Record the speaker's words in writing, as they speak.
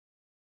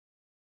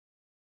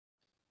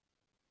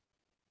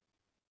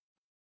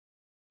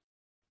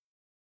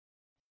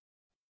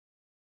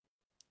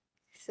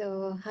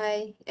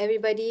Hi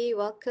everybody,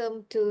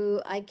 welcome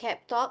to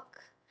ICAP Talk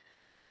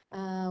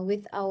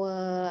with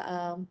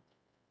our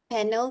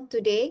panel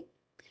today.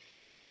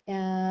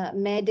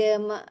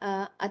 Madam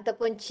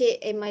ataupun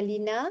Cik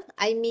Emalina,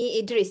 Aimi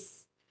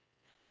Idris.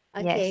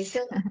 Okay, Yes.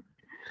 so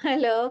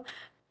hello,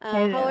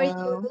 how are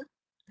you? Hello.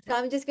 So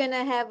I'm just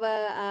gonna have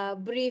a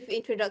brief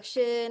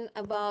introduction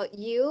about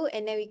you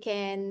and then we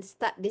can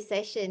start this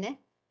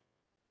session.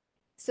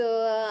 So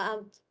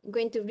I'm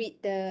going to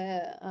read the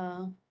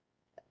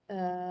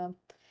uh,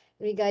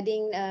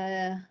 regarding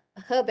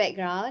her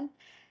background.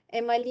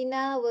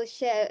 Emalina will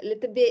share a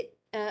little bit,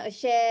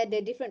 share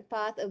the different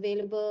paths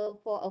available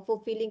for a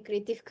fulfilling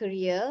creative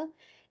career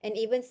and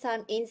even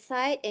some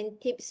insight and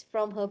tips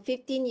from her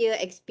 15-year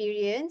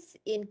experience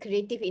in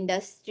creative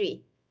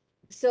industry.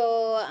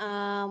 So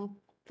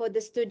for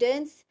the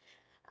students,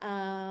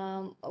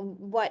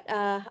 what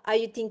are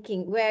you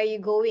thinking? Where are you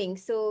going?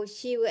 So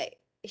she will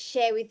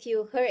share with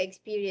you her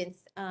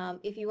experience.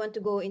 If you want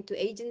to go into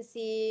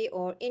agency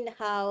or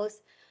in-house,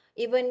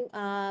 even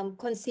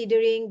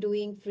considering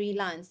doing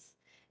freelance.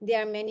 There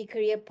are many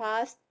career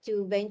paths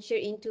to venture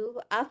into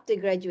after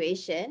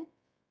graduation,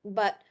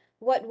 but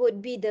what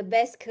would be the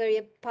best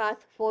career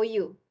path for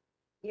you?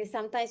 Because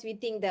sometimes we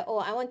think that, oh,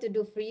 I want to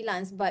do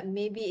freelance, but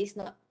maybe it's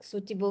not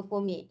suitable for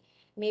me.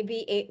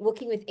 Maybe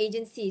working with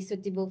agency is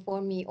suitable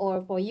for me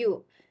or for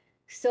you.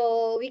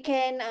 So we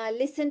can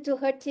listen to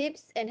her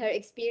tips and her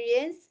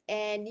experience,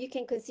 and you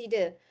can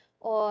consider.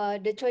 Or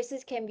the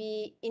choices can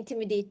be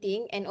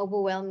intimidating and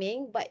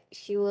overwhelming, but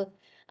she will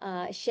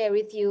share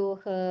with you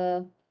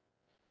her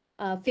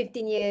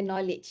 15-year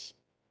knowledge.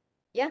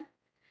 Yeah.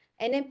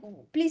 And then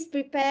please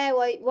prepare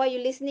while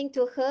you're listening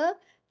to her.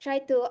 Try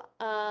to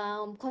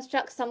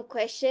construct some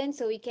questions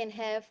so we can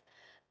have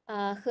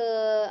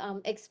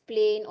her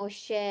explain or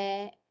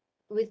share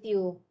with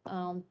you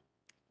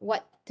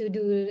what to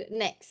do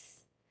next.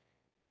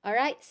 All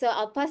right, so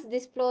I'll pass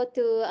this floor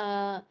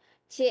to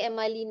Che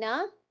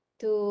Emalina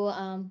to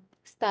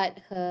start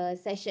her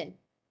session.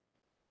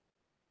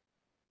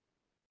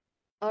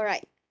 All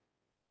right,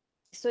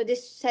 so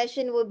this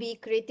session will be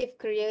Creative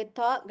Career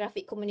Talk,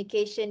 Graphic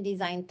Communication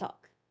Design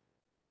Talk.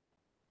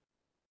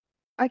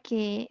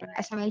 Okay. All right.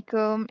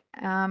 Assalamualaikum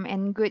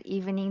and good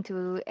evening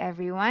to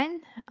everyone.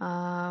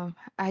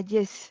 I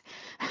just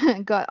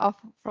got off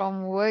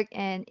from work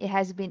and it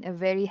has been a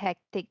very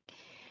hectic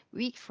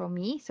week for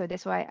me. So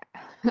that's why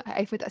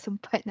I pun tak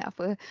sempat nak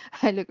apa.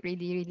 I look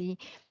really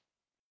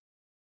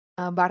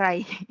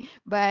barai.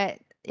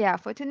 But yeah,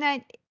 for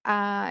tonight,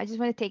 I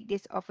just want to take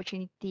this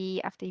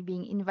opportunity after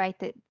being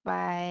invited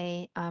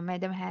by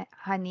Madam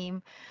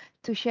Hanim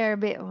to share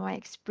a bit of my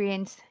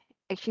experience,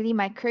 actually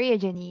my career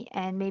journey,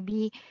 and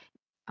maybe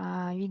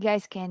you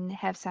guys can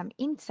have some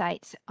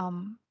insights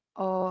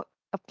or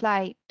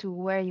apply to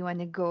where you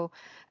want to go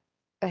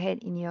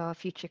ahead in your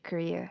future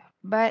career.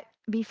 But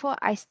before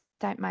I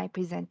start my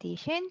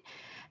presentation,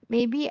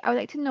 maybe I would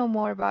like to know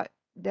more about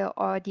the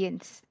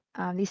audience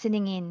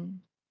listening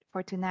in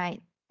for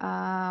tonight.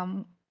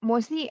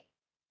 Mostly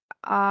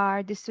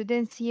are the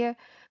students here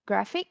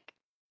graphic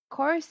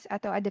course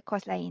atau ada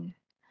course lain?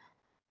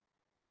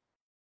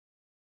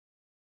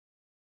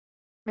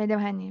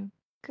 Madam Hanim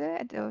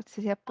ke atau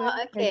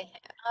sesiapa? Okay.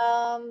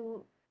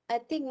 Um,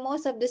 I think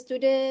most of the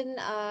student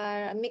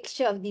are a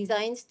mixture of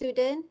design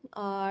student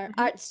or Mhm.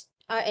 art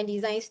and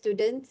design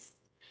students.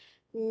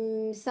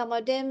 Some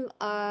of them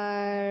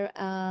are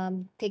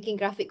taking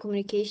graphic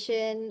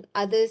communication,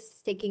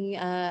 others taking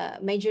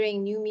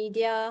majoring new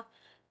media,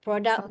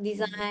 product Okay.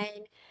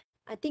 design.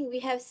 I think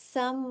we have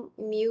some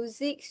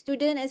music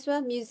student as well.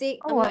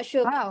 Music, Oh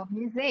wow,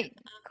 music.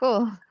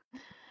 Cool.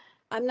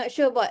 I'm not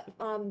sure about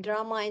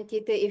drama and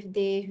theatre if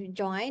they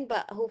join,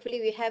 but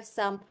hopefully we have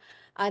some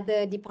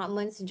other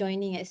departments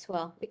joining as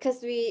well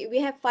because we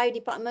have 5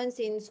 departments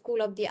in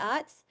School of the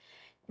Arts,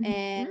 Mhm.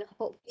 and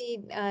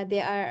hopefully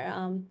there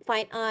are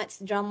fine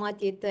arts, drama,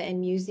 theatre, and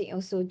music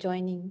also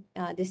joining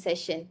this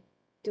session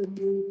to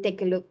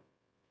take a look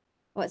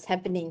what's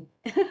happening.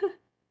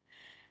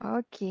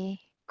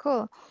 Okay,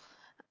 cool.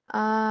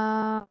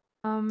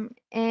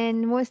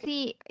 And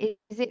mostly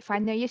is it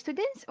final year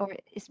students or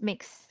it's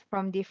mixed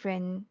from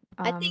different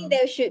I think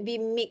there should be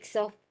mix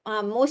of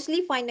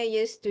mostly final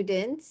year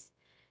students,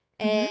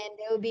 mhm. and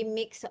there will be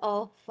mix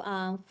of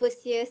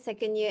first year,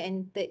 second year,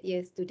 and third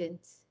year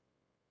students.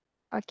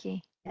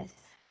 Okay. Yes.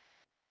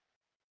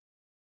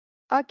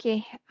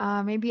 Okay,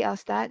 maybe I'll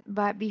start.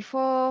 But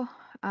before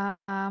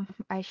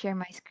I share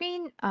my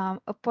screen,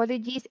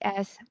 apologies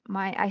as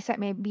my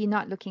eyesight may be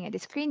not looking at the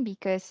screen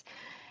because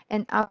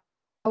an hour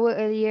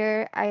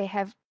earlier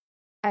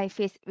I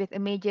faced with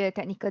a major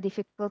technical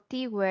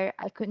difficulty where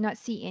I could not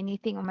see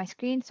anything on my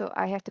screen, so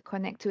I have to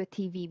connect to a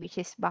TV which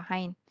is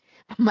behind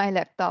my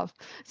laptop.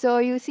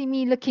 So you see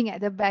me looking at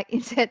the back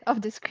instead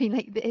of the screen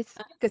like this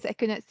I because I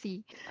could not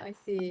see. I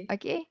see.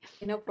 Okay?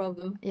 No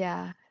problem.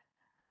 Yeah.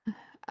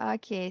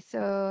 Okay,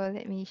 so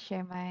let me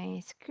share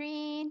my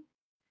screen.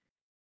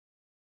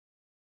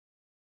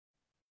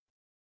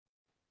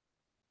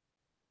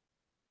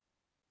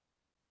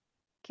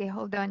 Okay,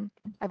 hold on.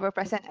 I will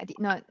present. I did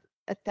not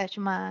attach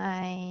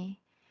my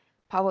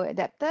power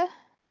adapter,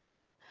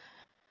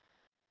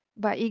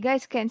 but you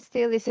guys can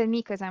still listen me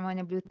because I'm on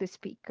a Bluetooth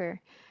speaker.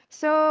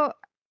 So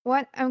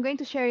what I'm going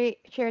to share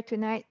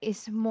tonight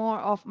is more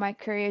of my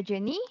career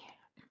journey.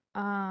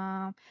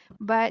 Um,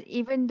 but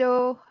even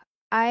though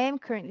I am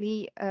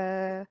currently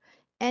an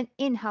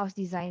in-house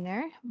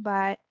designer,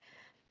 but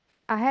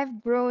I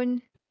have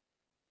grown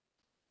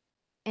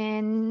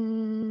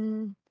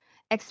and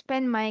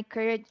expand my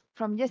career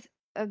from just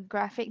a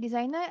graphic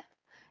designer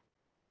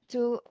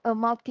to a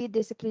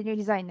multidisciplinary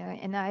designer,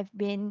 and I've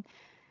been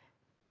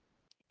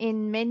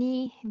in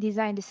many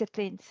design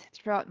disciplines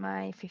throughout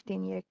my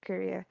 15-year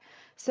career.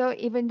 So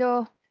even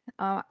though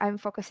I'm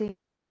focusing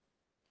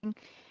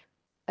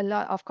a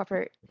lot of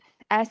corporate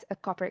as a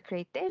corporate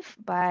creative,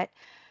 but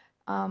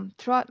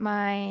throughout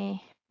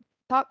my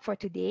talk for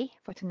today,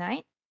 for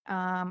tonight,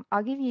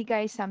 I'll give you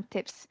guys some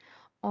tips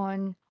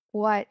on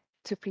what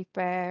to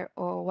prepare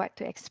or what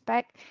to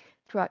expect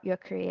throughout your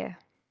career.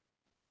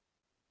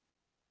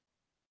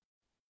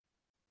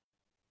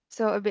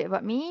 So a bit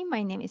about me.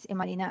 My name is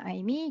Emalina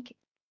Aimi.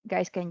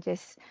 Guys can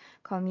just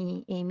call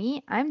me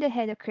Amy. I'm the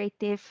head of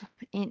creative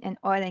in an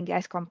oil and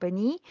gas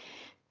company.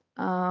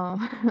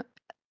 Um,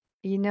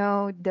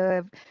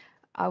 the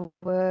our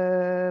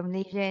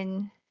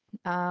Malaysian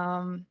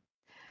um,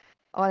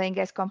 oil and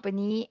gas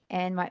company,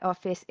 and my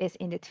office is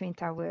in the Twin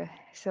Tower.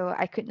 So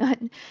I could not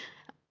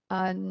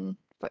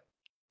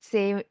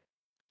say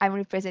I'm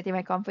representing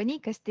my company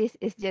because this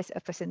is just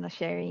a personal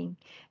sharing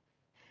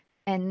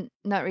and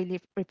not really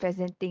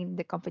representing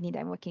the company that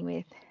I'm working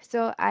with.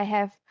 So I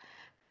have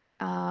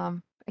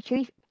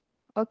actually,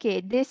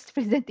 okay, this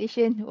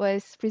presentation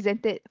was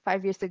presented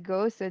 5 years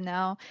ago. So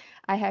now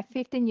I have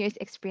 15 years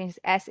experience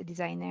as a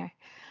designer.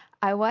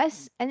 I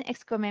was an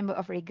EXCO member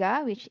of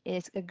RIGA, which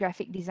is a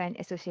Graphic Design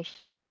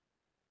Association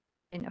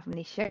of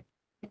Malaysia.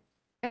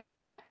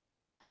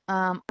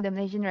 I'm the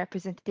Malaysian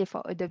representative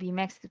for Adobe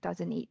Max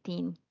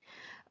 2018.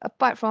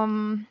 Apart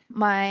from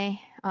my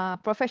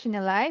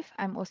professional life,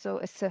 I'm also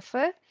a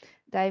surfer,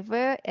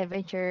 diver,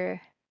 adventurer,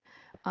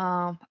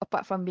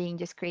 apart from being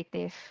just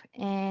creative.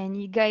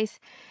 And you guys,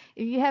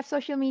 if you have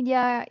social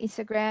media,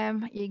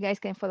 Instagram, you guys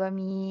can follow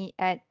me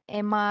at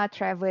Emma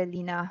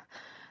Travelina,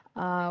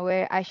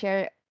 where I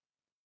share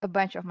a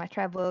bunch of my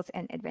travels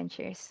and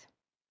adventures.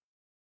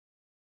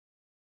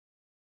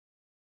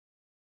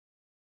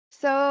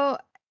 So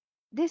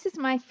this is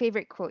my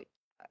favorite quote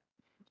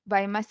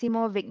by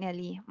Massimo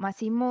Vignelli.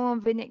 Massimo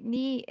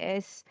Vignelli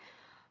is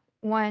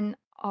one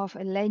of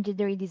a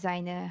legendary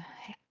designer.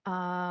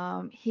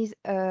 He's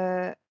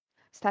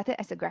started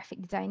as a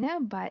graphic designer,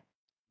 but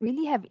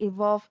really have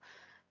evolved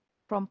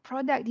from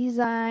product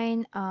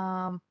design,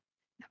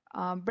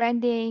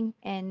 branding,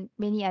 and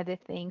many other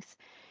things.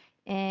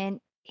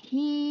 And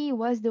he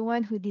was the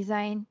one who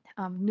designed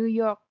New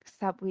York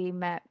subway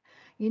map.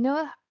 You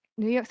know,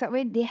 New York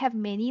subway, they have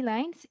many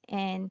lines,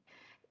 and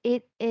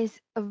it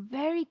is a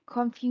very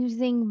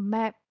confusing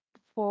map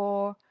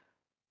for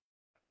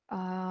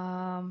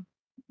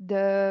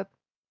the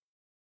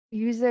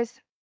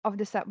users of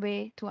the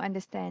subway to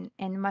understand.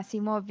 And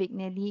Massimo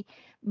Vignelli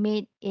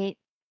made it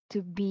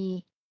to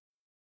be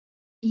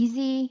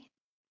easy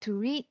to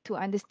read, to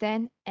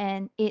understand,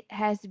 and it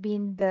has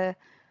been the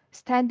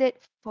standard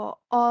for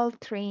all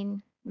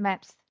train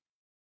maps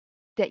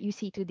that you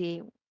see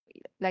today,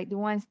 like the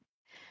ones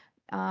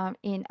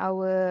in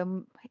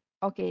our.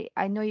 Okay,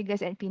 I know you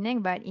guys at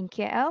Penang, but in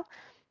KL,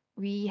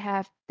 we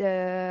have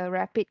the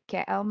Rapid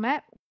KL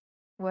map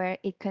where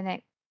it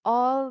connects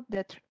all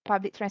the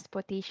public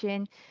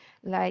transportation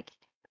like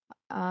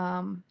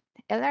um,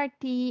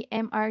 LRT,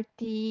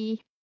 MRT,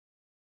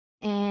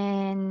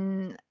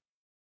 and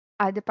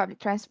other public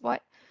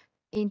transport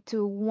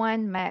into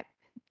one map,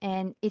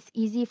 and it's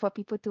easy for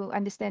people to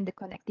understand the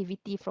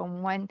connectivity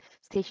from one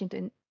station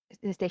to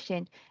the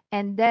station,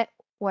 and that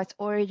was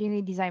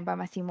originally designed by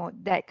Massimo,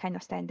 that kind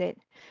of standard.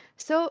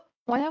 So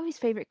one of his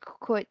favorite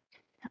quote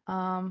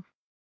um,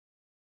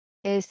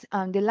 is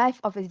the life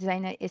of a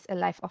designer is a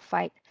life of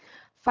fight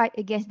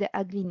against the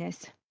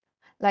ugliness,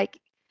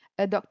 like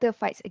a doctor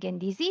fights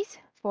against disease.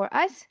 For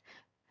us,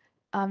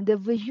 the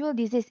visual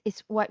disease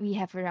is what we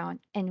have around,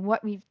 and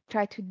what we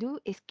try to do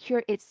is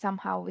cure it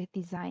somehow with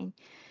design.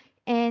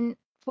 And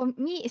for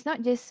me, it's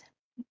not just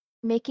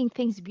making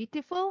things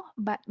beautiful,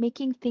 but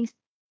making things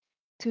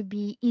to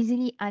be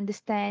easily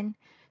understand,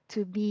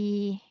 to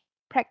be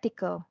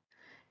practical.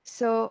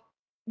 So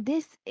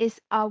this is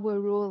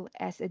our role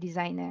as a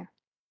designer.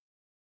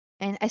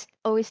 And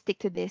always stick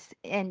to this.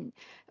 And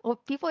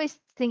people always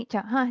think,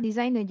 macam,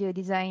 designer je,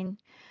 design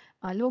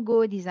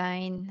logo,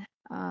 design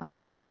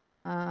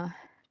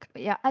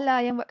ya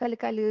Allah yang buat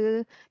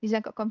color-color,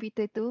 design kat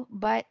komputer tu.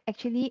 But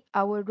actually,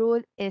 our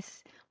role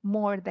is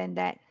more than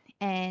that.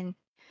 And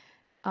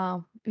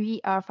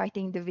we are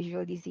fighting the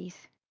visual disease.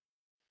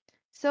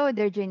 So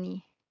their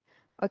journey.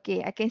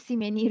 Okay, I can see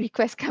many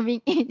requests coming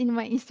in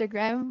my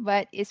Instagram,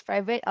 but it's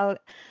private. I'll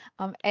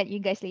add you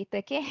guys later,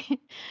 okay?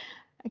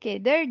 Okay,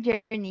 their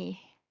journey.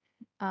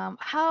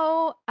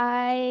 how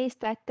I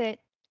started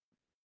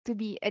to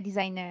be a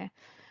designer.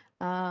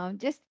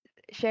 Just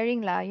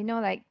sharing lah,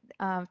 like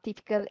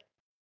typical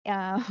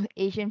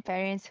Asian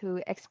parents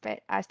who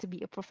expect us to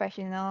be a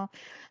professional,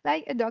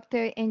 like a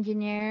doctor,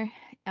 engineer.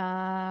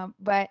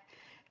 But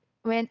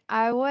when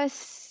I was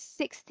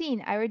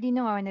 16, I already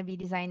know I want to be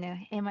designer,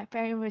 and my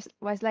parents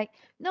was like,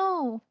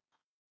 no,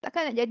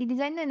 takkan nak jadi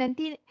designer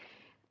nanti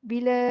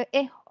bila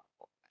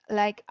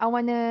like I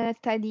want to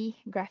study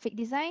graphic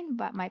design,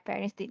 but my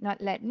parents did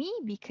not let me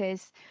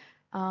because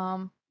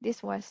this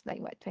was like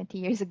what 20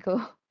 years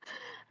ago.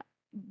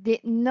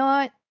 Did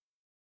not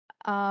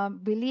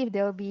believe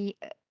there will be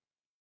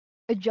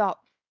a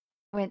job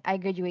when I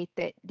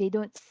graduated. They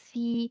don't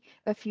see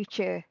a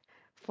future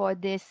for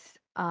this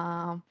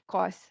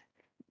course.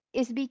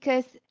 It's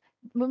because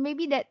well,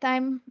 maybe that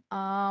time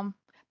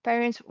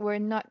parents were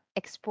not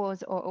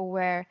exposed or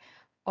aware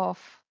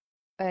of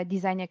a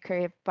designer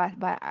career path.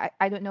 But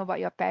I don't know about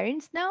your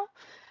parents now.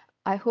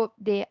 I hope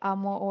they are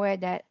more aware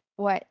that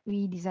what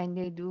we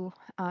designers do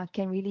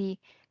can really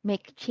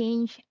make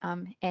change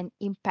and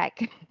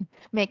impact,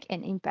 make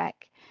an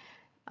impact.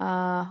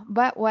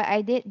 But what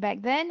I did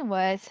back then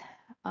was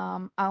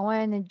I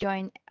want to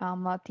join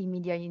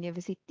multimedia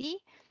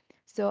university.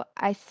 So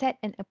I set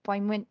an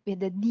appointment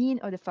with the dean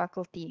of the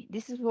faculty.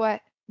 This is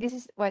what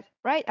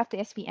right after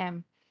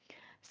SPM.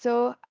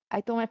 So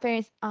I told my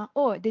parents,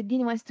 oh, the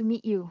dean wants to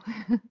meet you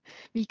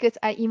because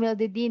I emailed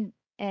the dean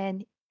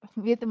and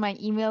with my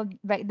email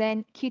back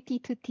then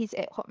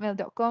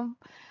qt2ts@hotmail.com,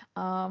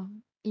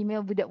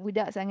 email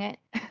budak-budak sangat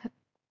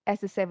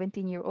as a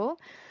 17-year-old.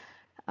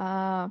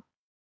 Uh,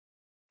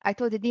 I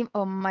told the dean,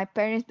 oh, my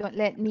parents don't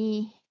let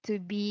me to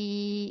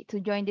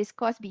join this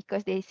course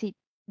because they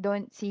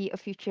don't see a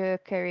future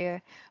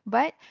career.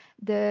 But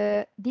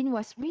the dean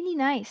was really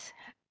nice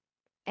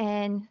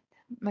and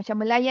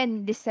macam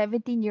melayan this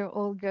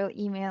 17-year-old girl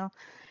email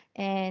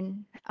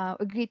and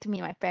agreed to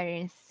meet my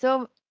parents.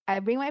 So I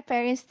bring my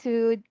parents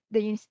to the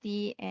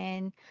university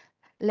and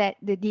let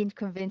the dean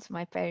convince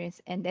my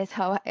parents, and that's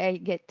how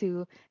I get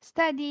to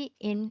study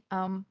in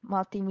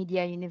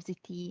multimedia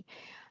university.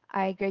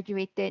 I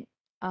graduated.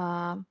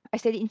 I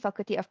studied in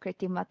Faculty of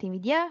Creative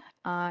Multimedia,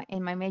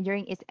 and my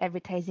majoring is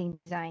advertising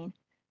design.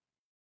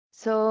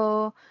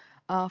 So,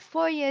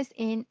 4 years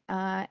in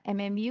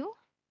MMU,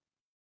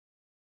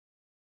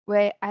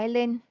 where I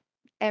learned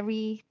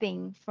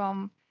everything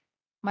from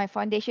my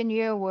foundation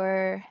year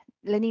were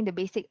learning the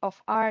basic of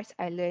arts.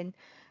 I learned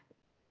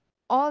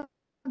all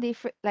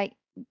different like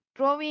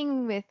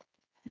drawing with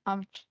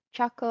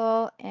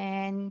charcoal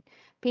and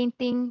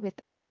painting with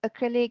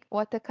acrylic,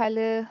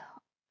 watercolor.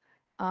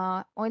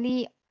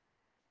 Only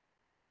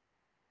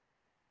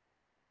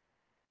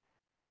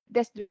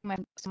that's during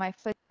my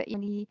first year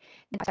only.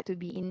 Then I start to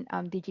be in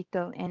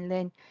digital and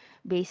learn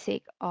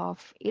basic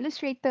of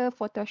Illustrator,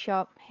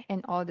 Photoshop,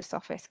 and all the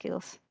software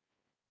skills.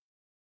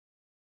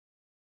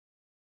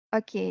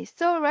 Okay,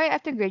 so right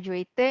after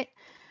graduated,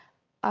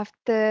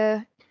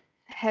 after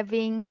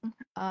having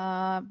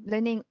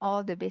learning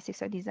all the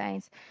basics of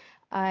designs,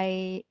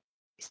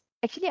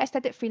 actually I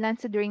started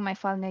freelancer during my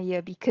final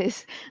year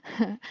because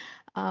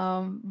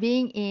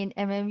being in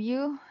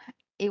MMU,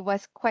 it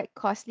was quite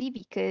costly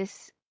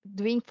because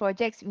doing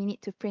projects we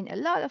need to print a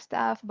lot of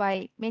stuff,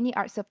 buy many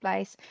art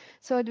supplies.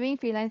 So doing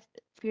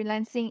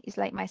freelancing is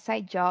like my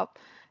side job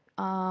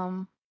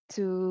um,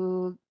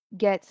 to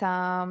get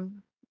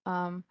some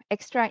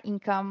extra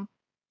income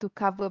to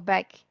cover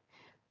back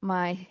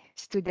my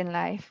student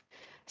life.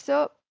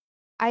 So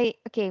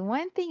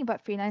one thing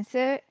about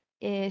freelancer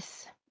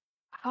is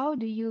how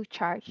do you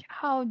charge?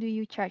 How do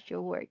you charge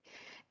your work?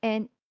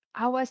 And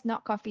I was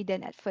not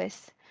confident at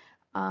first.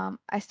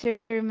 I still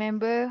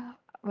remember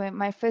when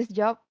my first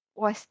job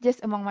was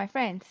just among my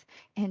friends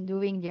and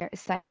doing their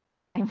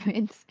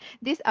assignments.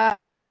 These are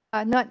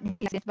not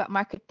designers but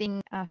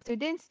marketing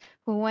students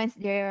who wants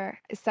their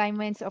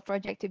assignments or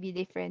project to be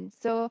different.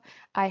 So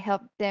I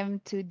helped them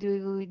to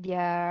do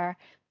their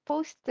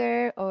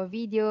poster or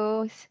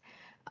videos,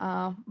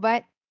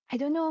 but I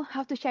don't know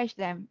how to charge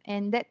them.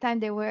 And that time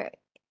there were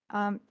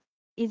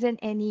isn't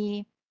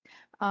any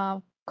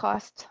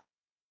cost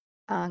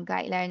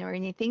guideline or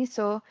anything.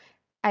 So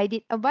I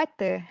did a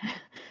barter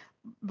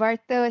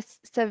barter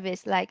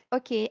service like,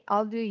 okay,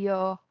 I'll do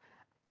your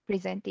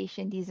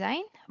presentation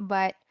design,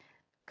 but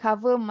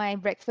cover my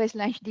breakfast,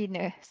 lunch,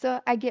 dinner. So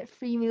I get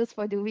free meals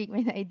for the week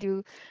when I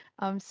do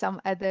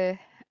some other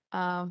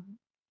um,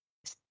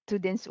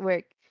 students'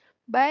 work.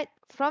 But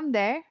from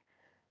there,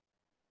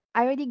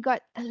 I already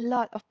got a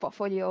lot of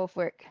portfolio of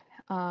work.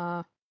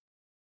 Uh,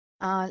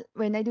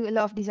 when I do a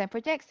lot of design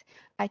projects,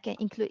 I can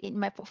include in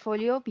my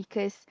portfolio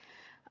because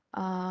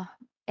uh,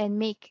 and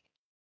make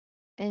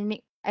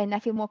and I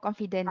feel more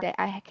confident that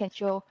I can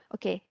show,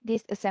 okay,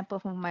 this is a sample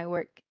from my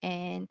work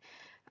and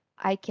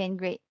I can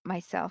grade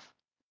myself.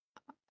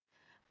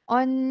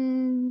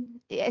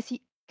 As you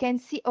can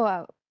see,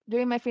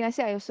 during my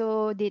freelancing, I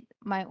also did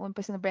my own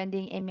personal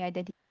branding and my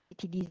identity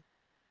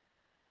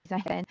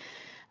design,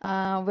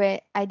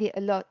 where I did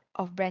a lot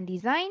of brand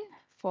design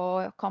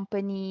for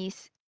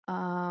companies.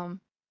 um,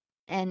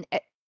 and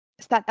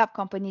startup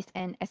companies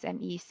and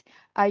SMEs.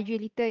 Our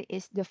Julita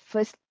is the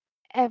first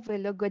ever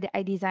logo that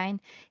I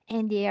designed,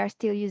 and they are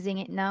still using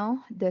it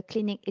now. The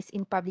clinic is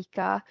in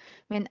Publica.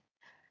 When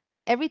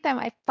every time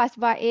I pass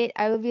by it,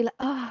 I will be like,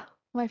 ah,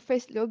 my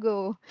first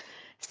logo.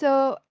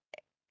 So,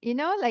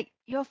 like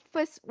your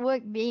first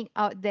work being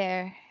out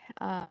there,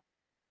 uh,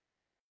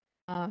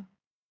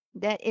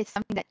 that is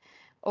something that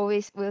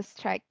always will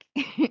strike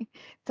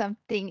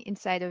something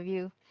inside of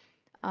you.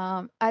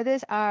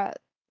 Others are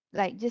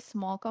like just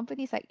small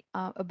companies like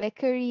a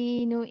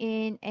bakery, New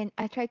In, and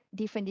I tried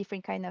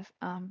different kind of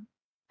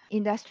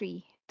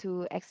industry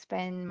to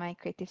expand my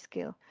creative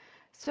skill.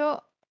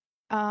 So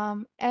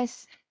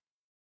as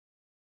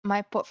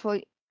my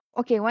portfolio,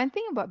 okay, one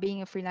thing about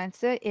being a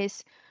freelancer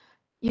is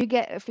you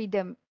get a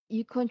freedom.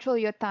 You control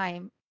your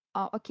time.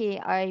 Okay,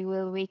 I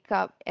will wake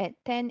up at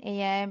 10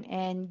 a.m.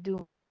 and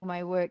do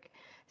my work.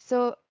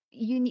 So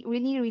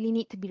really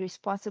need to be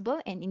responsible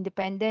and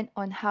independent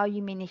on how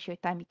you manage your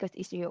time because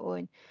it's your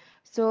own.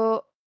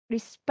 So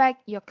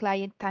respect your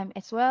client time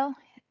as well.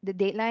 The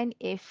deadline,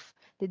 if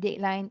the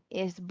deadline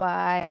is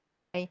by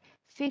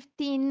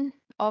 15th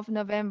of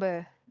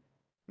November,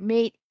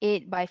 made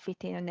it by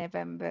 15th of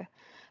November.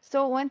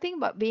 So one thing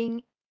about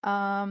being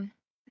um,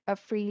 a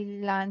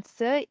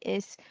freelancer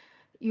is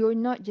you're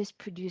not just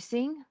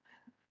producing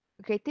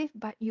creative,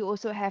 but you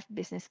also have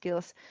business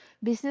skills.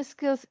 Business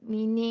skills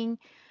meaning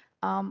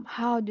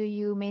how do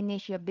you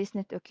manage your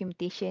business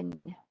documentation?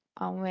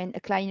 When a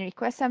client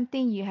requests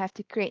something, you have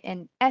to create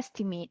an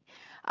estimate.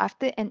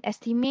 After an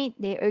estimate,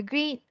 they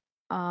agree,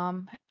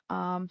 um,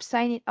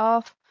 sign it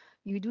off,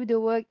 you do the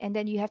work, and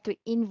then you have to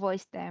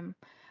invoice them.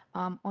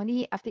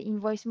 Only after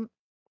invoice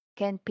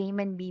can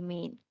payment be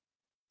made.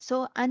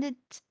 So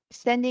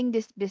understanding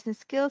these business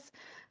skills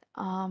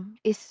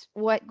is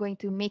what going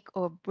to make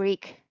or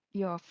break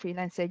your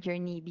freelancer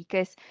journey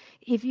because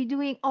if you're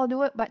doing all the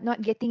work but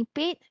not getting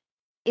paid,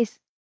 it's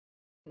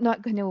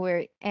not gonna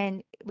work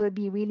and will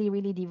be really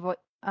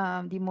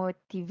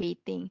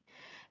demotivating.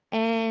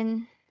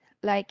 And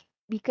like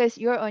because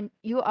you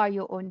are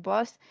your own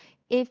boss,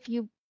 if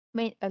you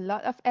made a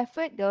lot of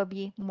effort, there'll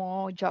be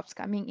more jobs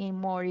coming in,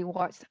 more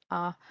rewards,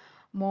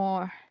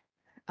 more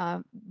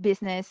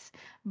business.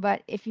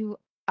 But if you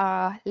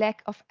are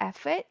lack of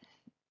effort,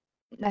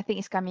 nothing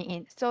is coming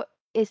in. So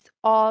it's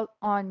all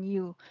on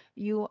you.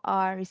 You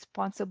are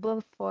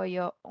responsible for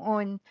your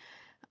own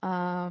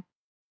uh,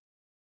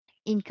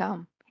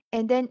 income.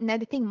 And then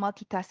another thing,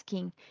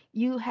 multitasking.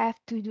 You have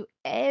to do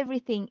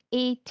everything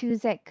A to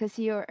Z because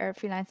you're a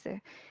freelancer.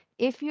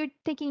 If you're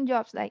taking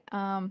jobs like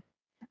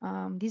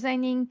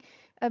designing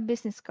a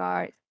business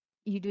card,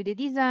 you do the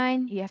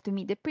design, you have to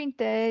meet the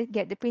printer,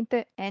 get the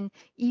printer, and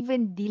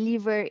even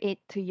deliver it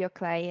to your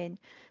client.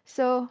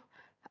 So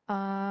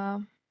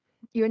um,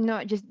 you're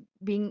not just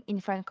being in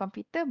front of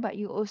computer, but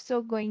you're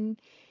also going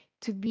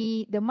to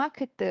be the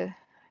marketer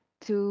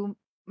to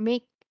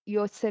make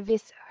your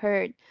service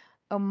heard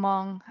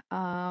among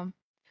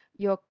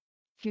your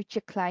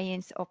future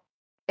clients or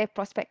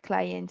prospect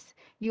clients.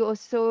 You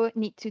also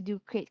need to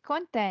do create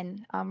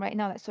content right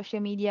now, like social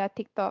media,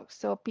 TikTok,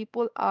 so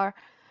people are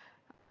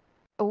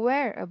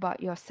aware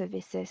about your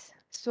services.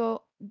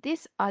 So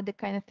these are the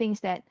kind of things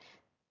that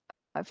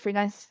a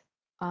freelance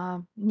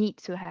need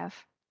to have.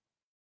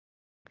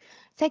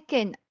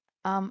 Second,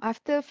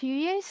 after a few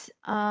years,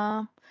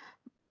 I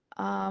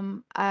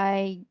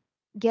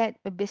get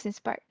a business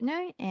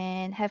partner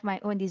and have my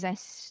own design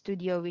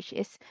studio, which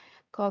is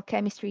called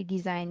Chemistry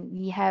Design.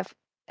 We have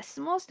a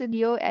small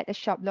studio at a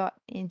shop lot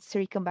in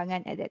Seri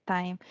Kembangan at that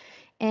time,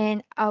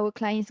 and our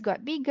clients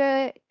got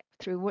bigger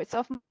through words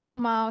of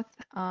mouth.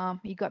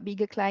 We got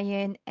bigger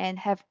client and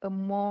have a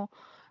more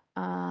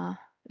uh,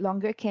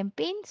 longer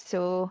campaign,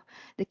 so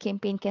the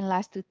campaign can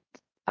last to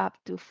up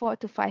to 4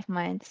 to 5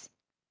 months.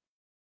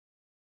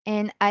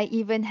 And I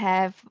even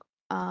have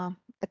a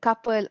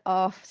couple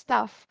of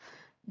staff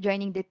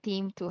joining the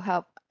team to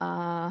help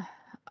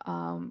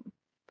um,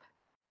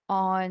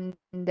 on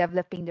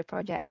developing the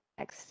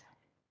projects.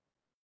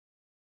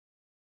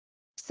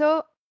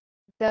 So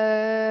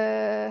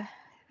the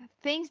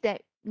things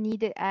that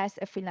needed as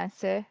a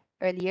freelancer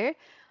earlier,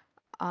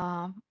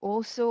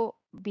 also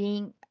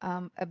being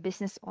a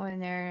business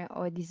owner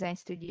or design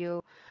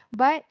studio,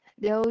 but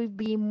there will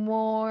be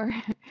more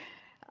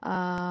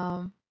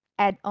um,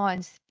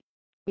 add-ons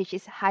which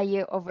is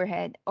higher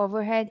overhead.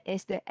 Overhead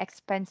is the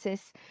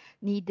expenses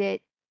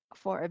needed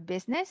for a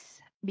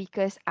business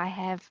because I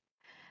have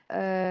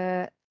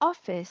a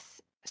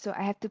office. So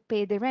I have to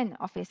pay the rent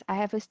office. I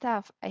have a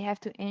staff. I have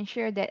to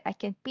ensure that I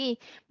can pay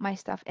my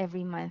staff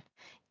every month.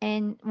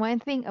 And one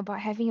thing about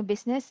having a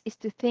business is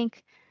to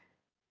think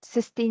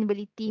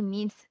sustainability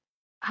means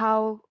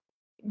how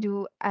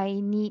do I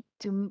need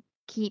to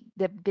keep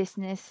the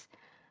business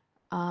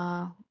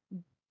uh,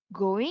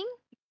 going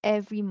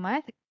every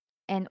month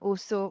and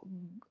also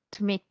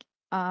to make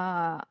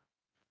uh,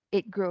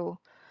 it grow.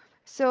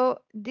 So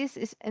this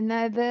is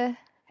another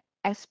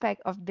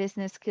aspect of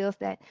business skills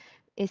that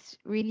is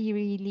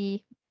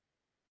really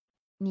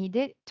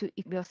needed to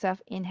equip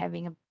yourself in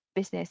having a business.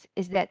 business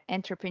is that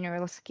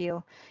entrepreneurial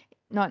skill,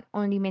 not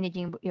only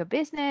managing your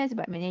business,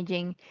 but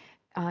managing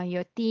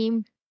your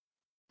team.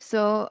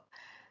 So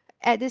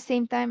at the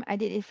same time, I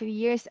did it for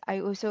years. I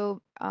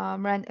also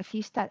run a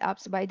few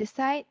startups by the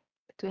side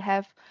to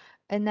have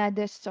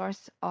another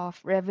source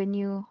of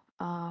revenue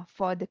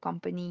for the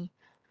company.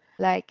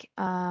 Like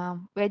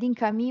Wedding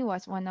Kami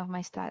was one of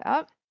my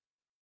startup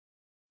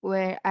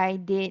where I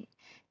did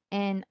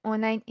an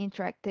online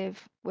interactive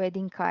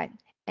wedding card.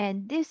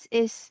 And this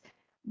is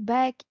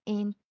back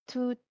in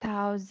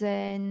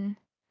 2010,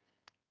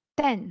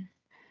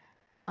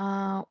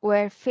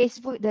 where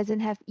Facebook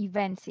doesn't have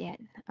events yet,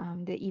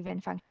 the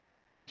event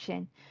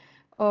function.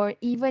 Or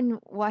even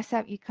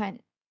WhatsApp, you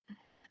can't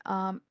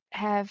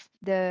have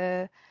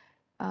the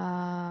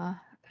uh,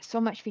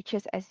 so much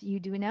features as you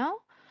do now.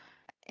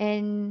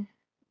 And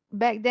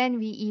back then,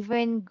 we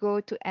even go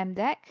to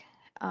MDEC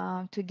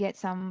to get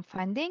some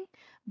funding,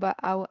 but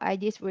our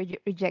ideas were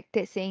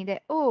rejected, saying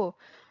that, oh,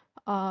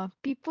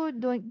 people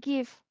don't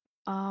give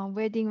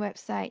wedding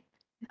website,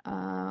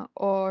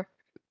 or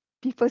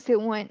people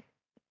still want,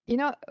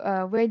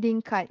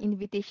 wedding card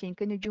invitation,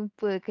 kena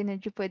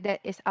jumpa, that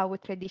is our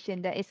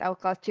tradition, that is our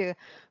culture.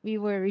 We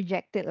were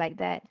rejected like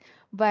that.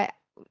 But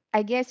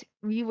I guess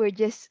we were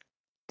just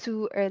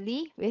too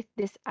early with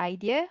this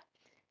idea.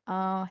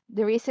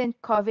 The recent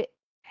COVID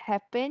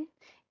happened,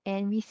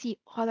 and we see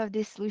all of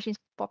these solutions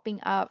popping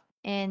up.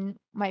 And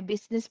my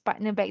business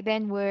partner back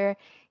then were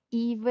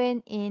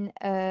even in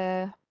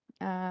a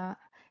uh,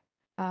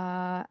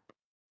 uh,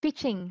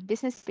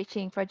 business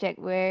pitching project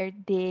where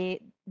the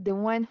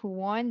one who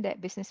won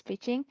that business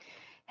pitching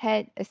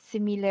had a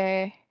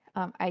similar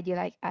idea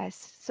like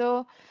us.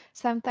 So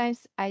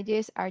sometimes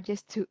ideas are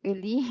just too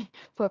early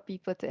for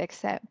people to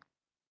accept.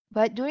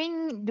 But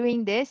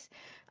doing this,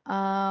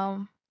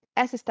 um,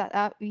 as a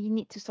startup, we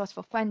need to source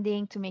for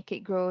funding to make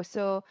it grow.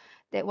 So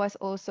that was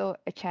also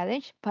a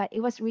challenge, but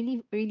it was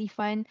really, really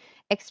fun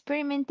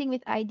experimenting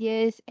with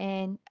ideas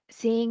and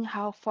seeing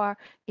how far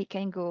it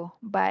can go.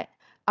 But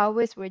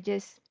ours were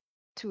just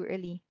too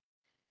early.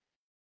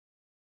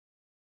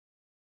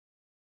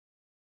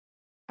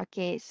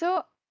 Okay,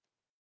 so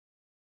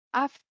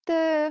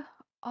after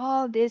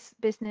all this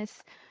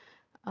business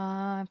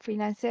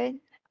freelancing,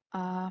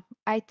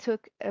 I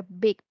took a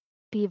big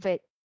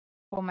pivot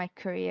for my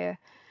career.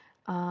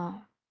 Uh,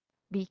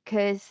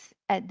 because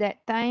at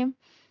that time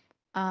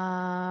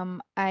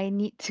I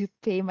need to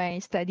pay my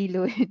study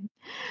loan.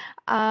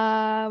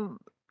 um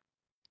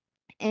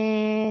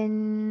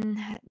and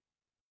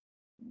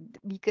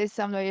because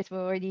some lawyers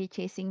were already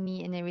chasing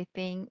me and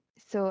everything,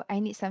 so I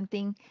need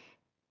something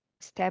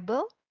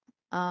stable,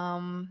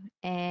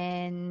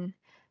 and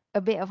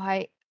a bit of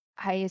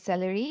higher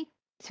salary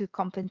to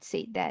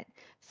compensate that.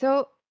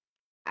 So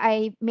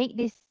I make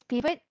this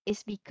pivot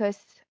is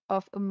because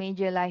of a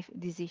major life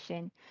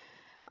decision.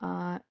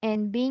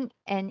 And being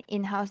an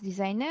in-house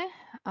designer,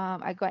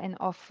 I got an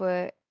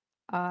offer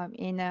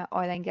in an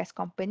oil and gas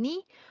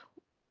company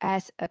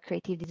as a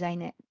creative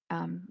designer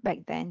back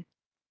then.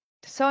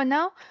 So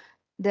now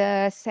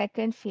the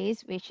second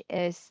phase, which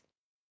is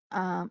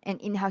an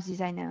in-house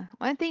designer.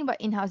 One thing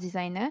about in-house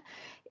designer,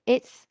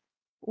 it's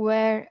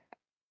where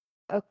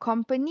a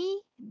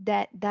company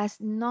that does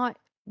not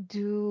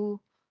do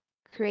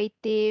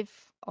creative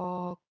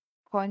or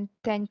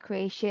content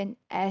creation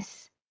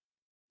as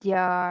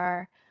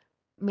their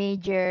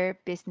major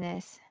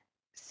business.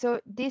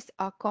 So these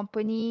are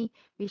company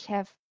which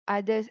have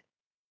other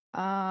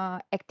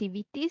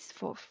activities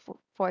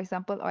for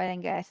example, oil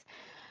and gas.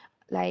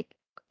 Like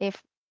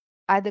if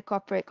other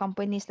corporate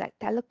companies like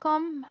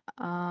telecom,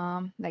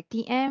 like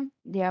TM,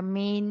 their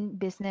main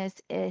business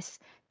is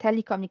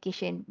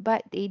telecommunication,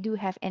 but they do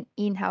have an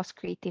in-house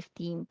creative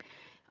team.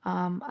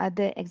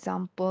 Other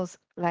examples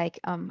like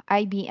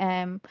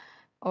IBM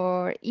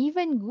or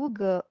even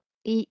Google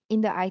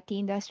in the IT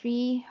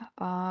industry,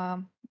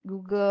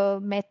 Google,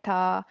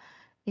 Meta,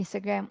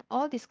 Instagram,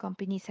 all these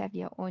companies have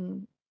their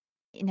own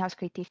in-house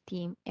creative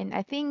team. And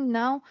I think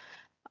now,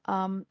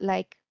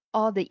 like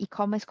all the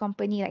e-commerce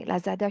company like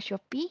Lazada,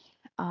 Shopee,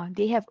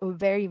 they have a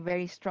very,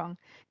 very strong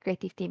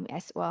creative team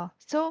as well.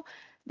 So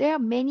there are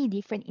many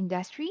different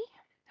industry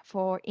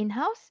for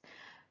in-house.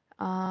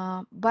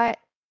 But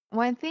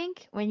one thing,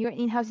 when you're an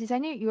in-house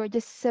designer, you're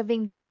just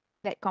serving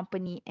that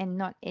company and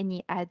not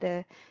any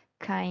other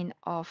kind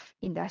of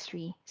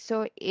industry.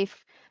 So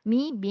if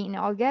me being in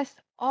August,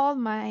 all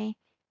my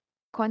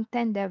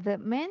content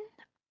development,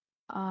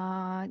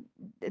 uh,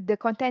 the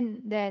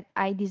content that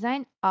I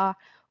design are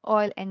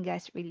oil and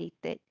gas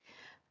related.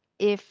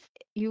 If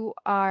you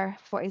are,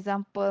 for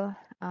example,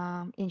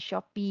 in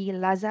Shopee,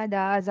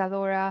 Lazada,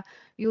 Zalora,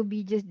 you'll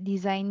be just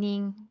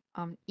designing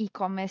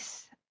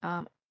e-commerce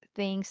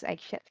things like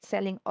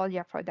selling all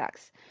your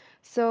products.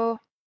 So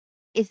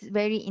it's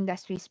very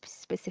industry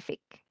specific.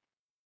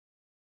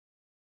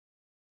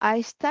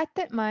 I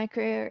started my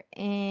career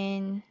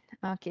in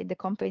the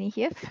company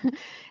here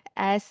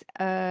as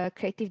a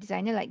creative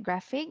designer like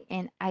graphic,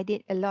 and I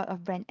did a lot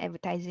of brand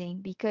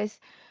advertising because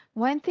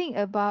one thing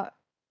about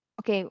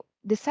okay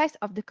the size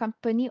of the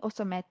company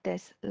also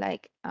matters.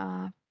 Like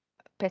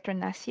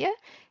Petronas here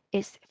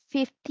is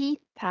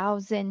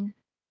 50,000.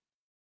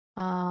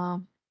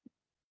 Um,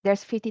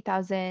 there's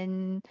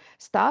 50,000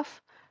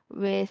 staff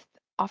with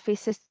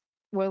offices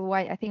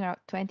worldwide. I think around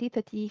 20,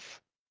 30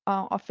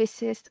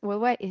 offices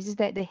worldwide. Is just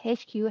that the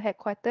HQ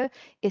headquarter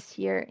is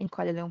here in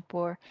Kuala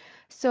Lumpur.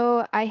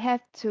 So I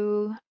have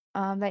to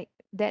like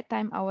that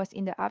time I was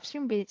in the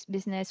upstream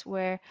business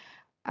where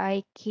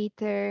I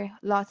cater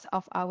lots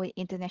of our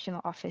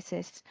international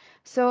offices.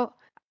 So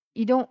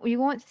you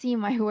won't see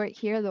my work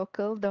here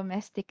local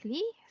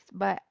domestically,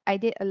 but I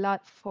did a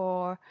lot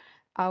for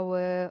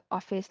our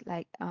office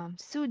like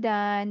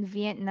Sudan,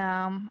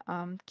 Vietnam,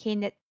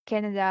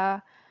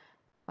 Canada,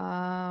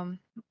 um,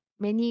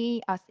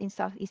 many us in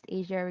Southeast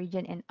Asia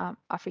region and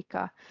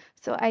Africa.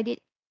 So I did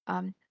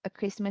a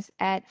Christmas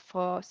ad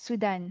for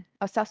Sudan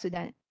or South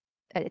Sudan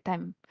at the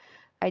time.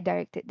 I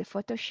directed the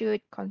photo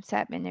shoot,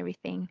 concept, and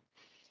everything.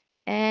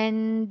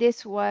 And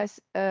this was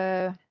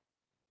I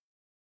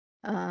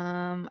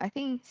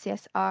think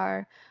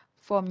CSR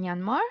for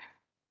Myanmar.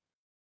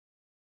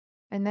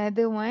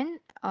 Another one,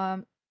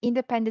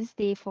 Independence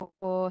Day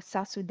for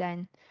South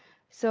Sudan.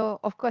 So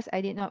of course I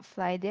did not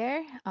fly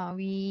there.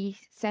 We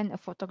sent a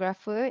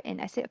photographer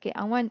and I said, okay,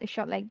 I want a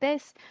shot like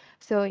this.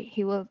 So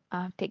he will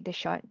take the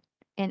shot.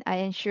 And I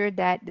ensure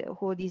that the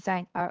whole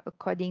design are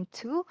according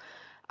to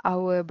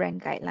our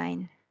brand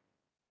guideline.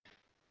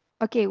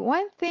 Okay,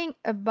 one thing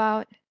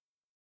about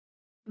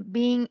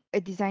being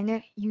a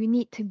designer, you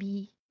need to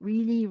be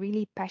really,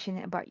 really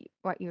passionate about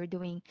what you're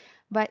doing.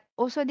 But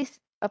also this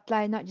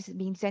apply not just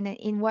being designer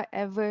in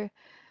whatever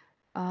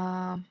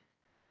um,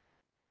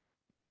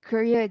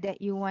 career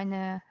that you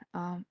wanna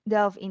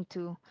delve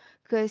into,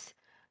 because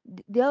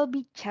there'll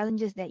be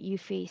challenges that you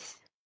face,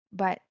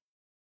 but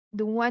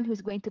the one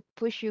who's going to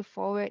push you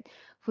forward,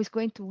 who's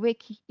going to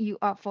wake you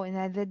up for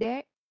another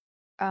day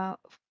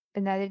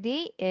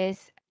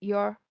is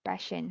your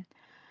passion.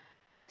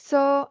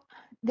 So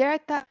there are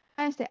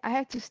times that I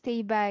have to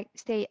stay back,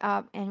 stay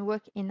up, and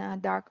work in a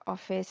dark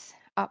office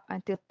up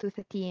until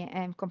 2:30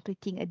 a.m.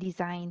 completing a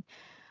design.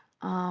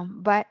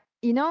 But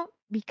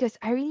because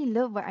I really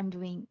love what I'm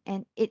doing,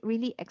 and it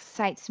really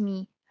excites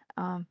me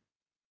um,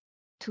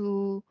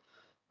 to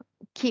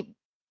keep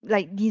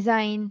like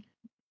design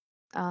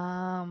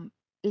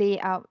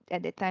layout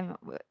at the time.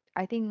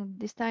 I think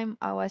this time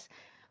I was,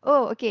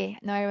 oh, okay,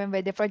 now I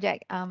remember the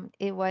project.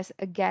 It was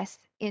a gas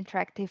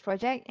interactive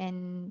project,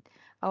 and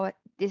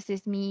this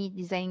is me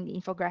designing the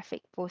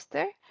infographic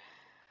poster.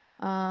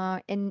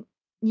 And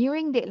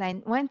nearing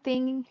deadline, one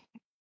thing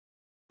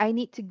I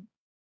need to,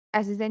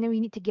 as a designer, we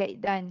need to get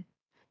it done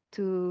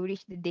to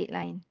reach the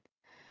deadline.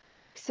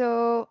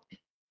 So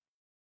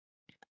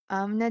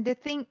another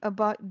thing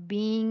about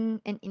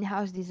being an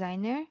in-house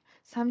designer,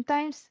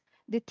 sometimes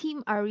the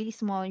team are really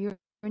small. You're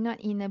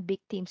not in a big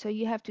team, so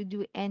you have to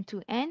do end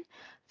to end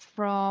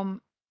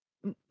from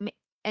m- ma-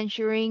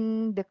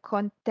 ensuring the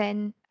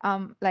content,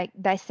 like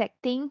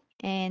dissecting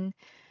and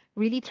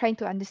really trying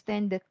to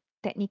understand the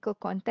technical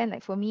content.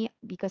 Like for me,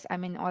 because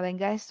I'm in oil and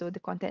gas, so the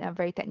content are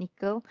very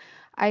technical.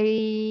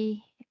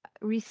 I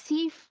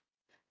receive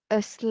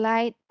a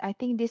slide. I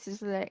think this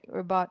is like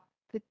about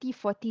 30,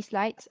 40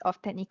 slides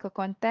of technical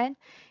content.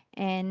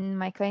 And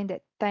my client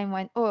that time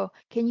went, oh,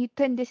 can you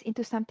turn this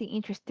into something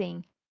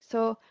interesting?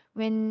 So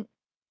when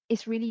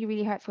it's really,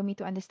 really hard for me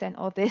to understand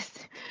all this,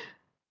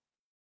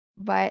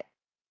 but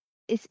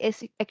it's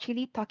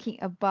actually talking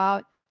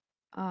about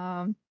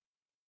um,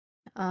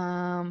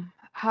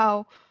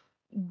 how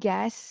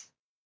gas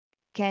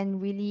can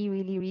really,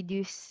 really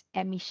reduce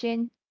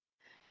emission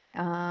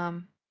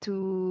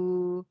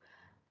to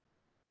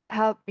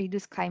help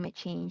reduce climate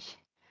change.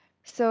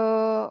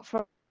 So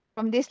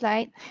from this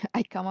slide,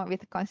 I come up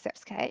with a concept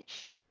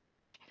sketch.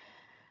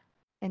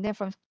 And then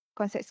from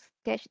concept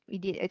sketch, we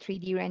did a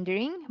 3D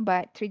rendering.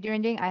 But 3D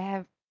rendering, I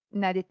have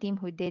another team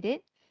who did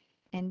it.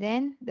 And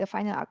then the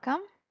final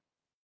outcome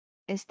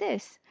is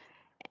this.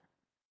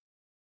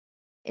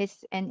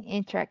 It's an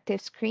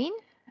interactive screen.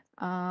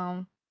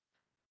 Um,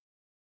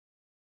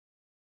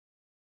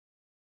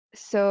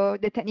 so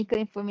the technical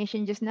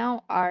information just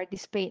now are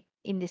displayed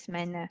in this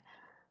manner.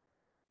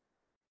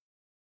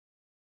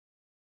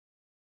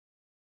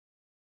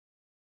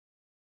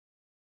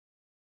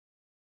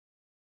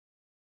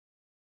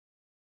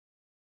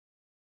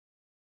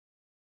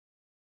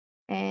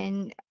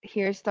 And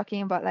here's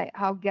talking about like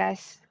how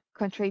gas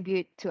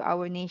contribute to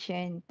our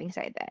nation, things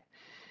like that.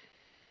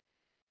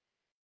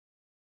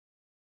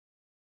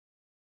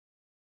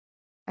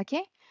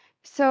 Okay,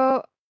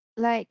 so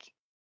like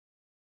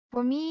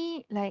for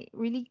me, like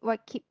really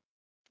what keep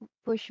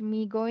push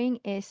me going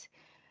is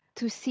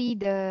to see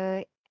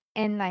the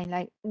end line,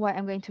 like what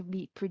I'm going to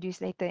be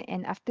produced later.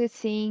 And after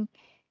seeing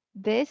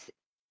this,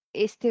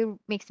 it still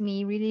makes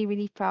me really,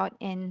 really proud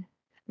and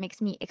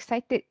makes me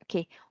excited.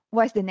 Okay,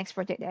 what's the next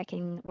project that I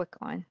can work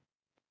on?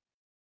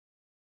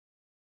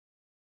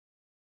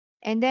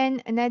 And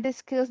then another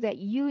skills that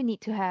you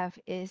need to have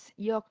is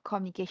your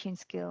communication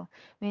skill.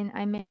 When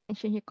I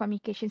mention your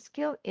communication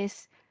skill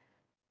is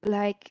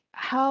like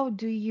how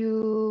do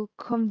you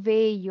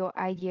convey your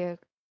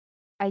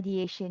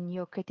ideation,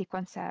 your creative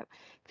concept?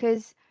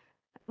 Because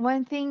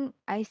one thing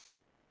I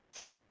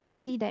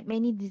see that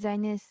many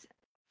designers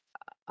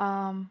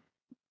um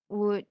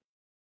would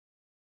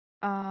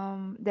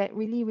that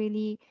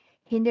really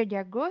hinder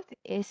their growth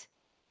is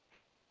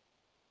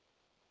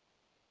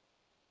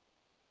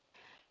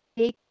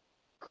they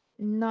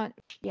not not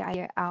push their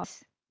idea out,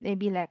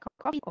 maybe lack of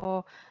coffee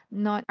or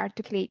not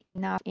articulate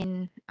enough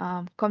in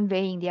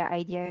conveying their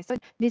ideas. So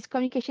this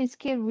communication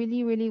skill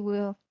really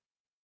will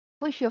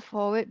push you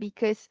forward,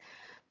 because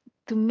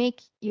to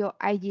make your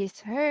ideas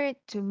heard,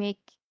 to make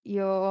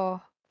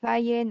your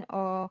client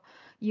or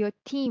your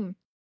team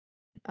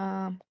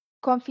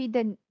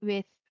confident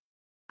with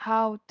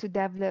how to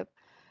develop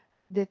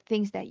the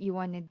things that you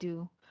want to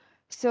do.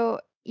 So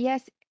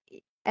yes,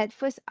 at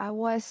first I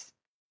was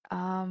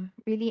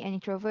really an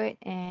introvert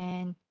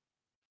and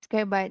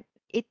scared, but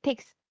it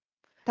takes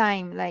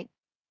time. Like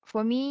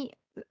for me,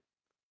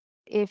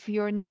 if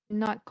you're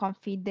not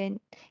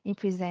confident in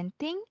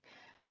presenting,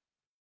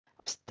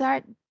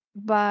 start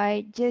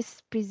by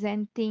just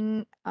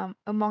presenting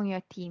among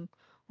your team,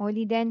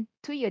 only then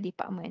to your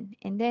department,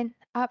 and then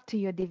up to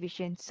your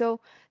division. So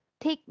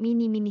take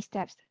mini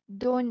steps.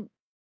 Don't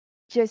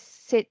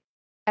just sit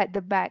at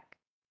the back,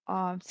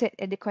 sit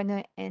at the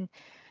corner and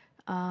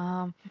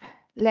um,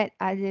 let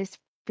others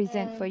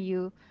present for Hmm.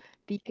 you,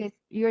 because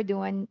you're the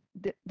one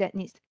that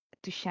needs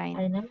to shine.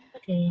 Ay naman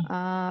kasi.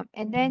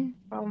 And then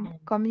from Yan.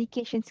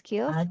 communication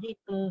skills,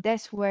 Dito.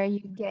 that's where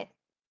you get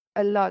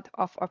a lot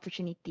of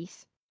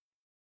opportunities.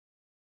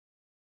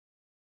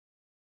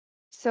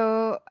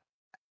 So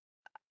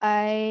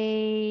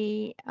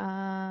I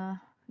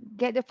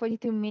get the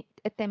opportunity to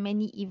attend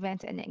many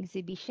events and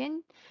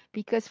exhibition,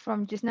 because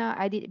from just now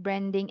I did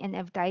branding and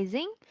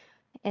advertising,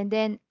 and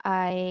then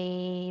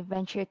I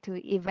ventured to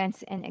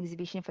events and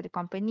exhibition for the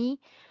company,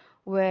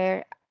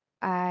 where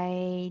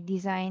I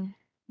design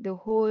the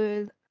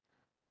whole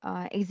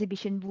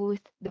exhibition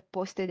booth, the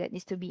poster that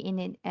needs to be in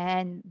it,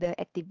 and the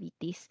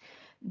activities,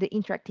 the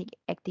interactive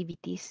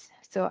activities.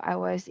 So I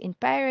was in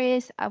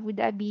Paris, Abu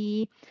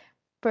Dhabi,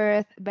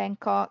 Perth,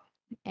 Bangkok,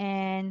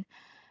 and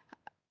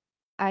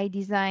I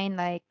designed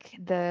like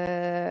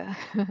the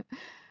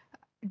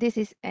this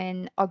is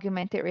an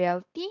augmented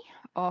reality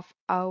of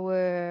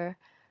our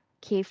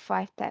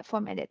K5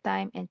 platform at that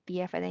time and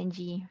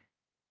PFLNG.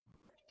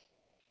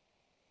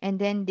 And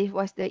then this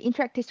was the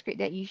interactive script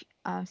that you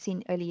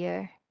seen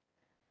earlier.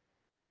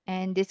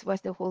 And this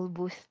was the whole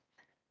booth.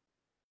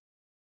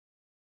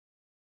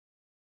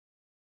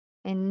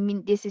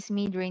 And this is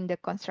me during the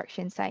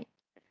construction site.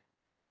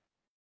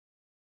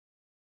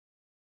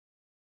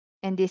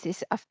 And this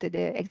is after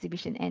the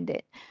exhibition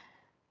ended.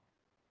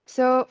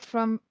 So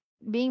from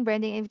being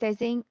branding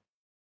advertising,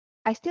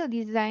 I still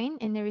design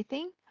and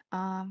everything.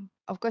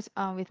 Of course,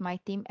 with my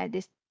team at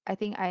this, I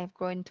think I have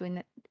grown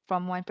to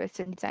from one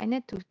person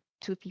designer to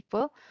two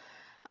people.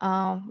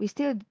 We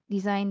still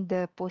design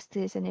the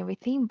posters and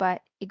everything,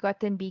 but it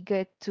gotten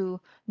bigger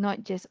to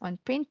not just on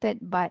printed,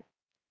 but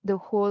the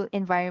whole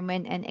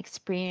environment and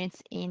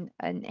experience in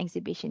an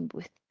exhibition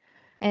booth.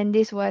 And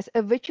this was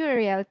a virtual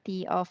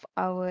reality of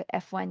our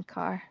F1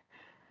 car,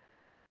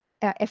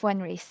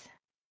 F1 race.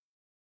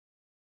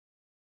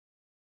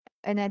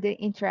 Another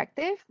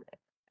interactive.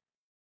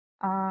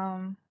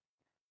 Um,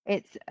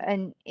 it's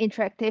an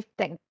interactive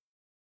tech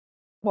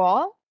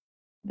wall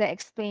that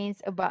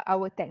explains about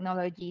our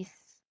technologies.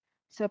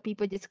 So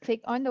people just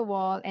click on the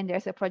wall and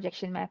there's a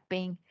projection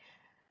mapping.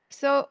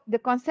 So the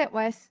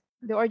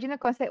original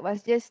concept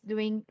was just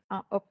doing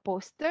a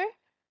poster,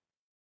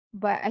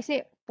 but I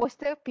say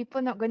poster,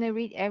 people not gonna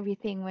read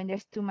everything when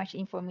there's too much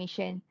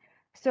information.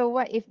 So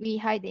what if we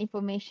hide the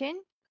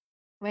information?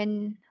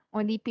 When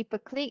only people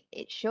click,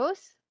 it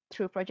shows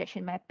through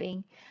projection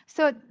mapping.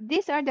 So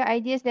these are the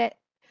ideas that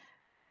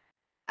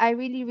I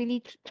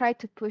really try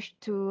to push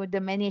to the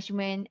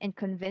management and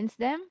convince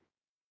them,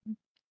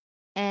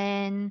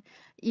 and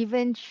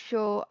even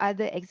show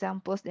other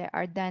examples that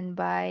are done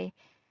by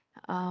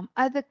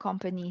other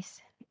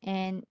companies,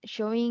 and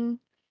showing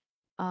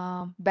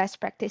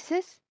best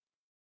practices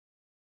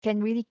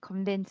can really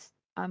convince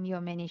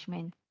your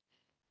management.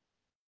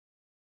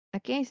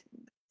 Okay,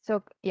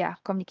 so yeah,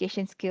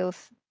 communication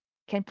skills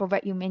can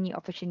provide you many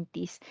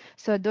opportunities.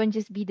 So don't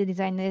just be the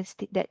designer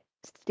that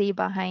stay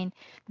behind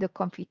the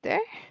computer,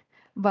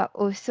 but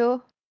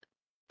also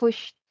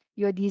push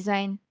your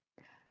design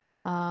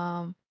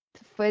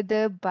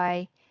further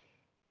by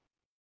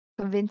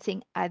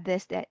convincing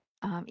others that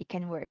it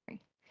can work.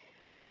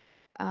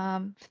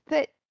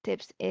 Third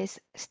tips is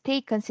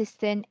stay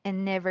consistent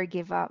and never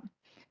give up,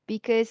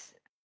 because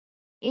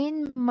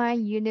in my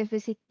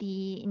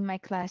university, in my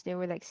class, there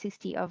were like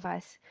 60 of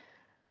us.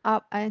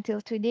 Up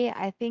until today,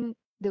 I think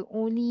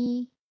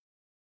only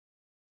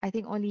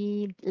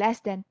less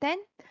than 10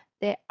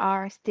 that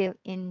are still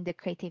in the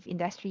creative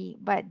industry,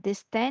 but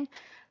these 10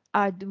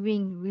 are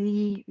doing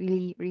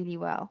really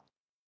well.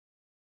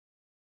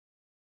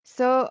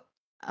 So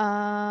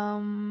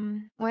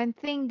one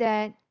thing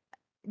that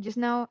just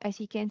now, as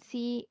you can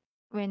see,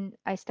 when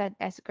I start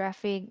as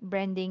graphic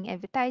branding,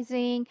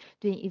 advertising,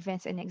 doing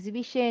events and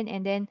exhibition,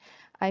 and then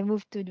I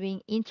moved to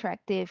doing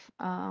interactive,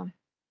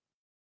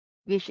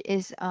 which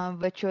is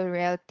virtual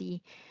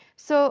reality.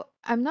 So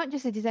I'm not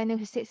just a designer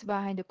who sits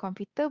behind the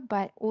computer,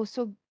 but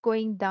also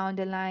going down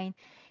the line,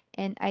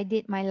 and I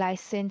did my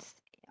license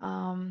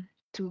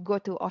to go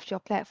to offshore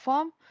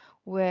platform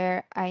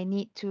where I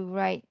need to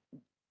ride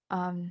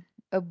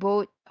a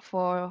boat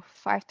for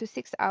 5 to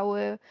 6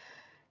 hours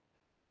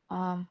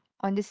on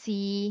the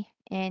sea.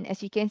 And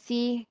as you can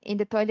see in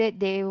the toilet,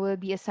 there will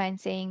be a sign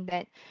saying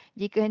that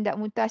jika hendak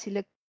muntah,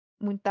 sila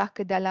muntah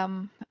ke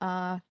dalam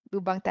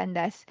lubang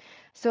tandas.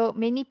 So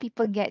many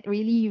people get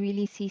really,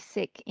 really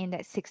seasick in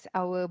that 6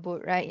 hour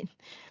boat ride.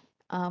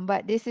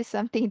 But this is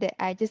something that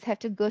I just have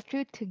to go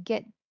through to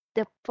get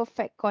the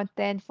perfect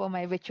content for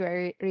my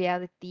virtual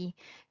reality.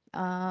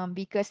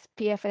 Because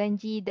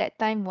PFLNG that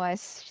time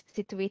was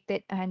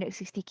situated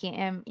 160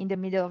 km in the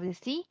middle of the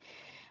sea.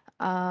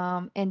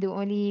 And the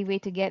only way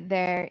to get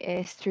there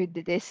is through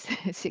this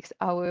 6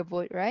 hour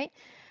boat ride.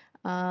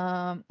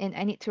 And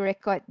I need to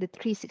record the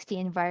 360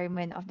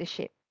 environment of the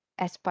ship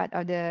as part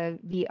of the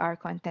VR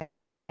content.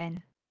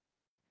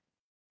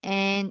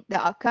 And the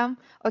outcome,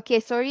 okay,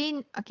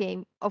 sorry,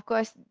 okay, of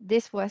course,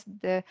 this was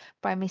the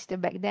prime minister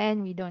back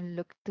then. We don't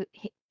look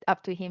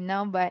up to him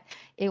now, but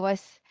it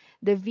was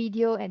the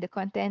video and the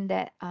content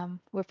that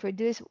were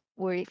produced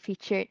were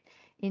featured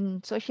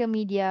in social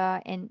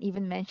media and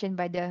even mentioned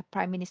by the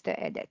prime minister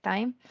at that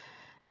time.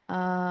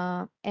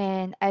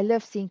 And I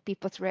love seeing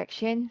people's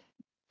reaction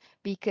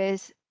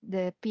because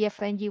the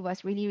PFNG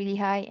was really, really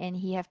high and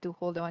he have to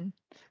hold on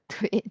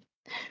to it.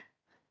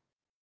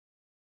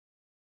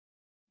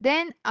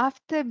 Then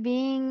after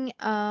being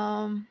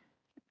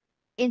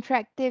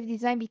interactive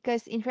design,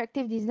 because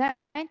interactive design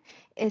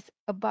is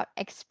about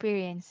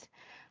experience.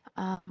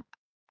 Um,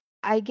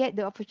 I get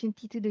the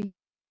opportunity to do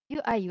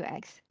UI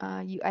UX.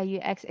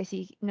 UI UX, as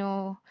you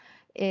know,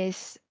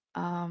 is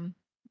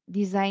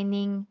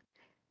designing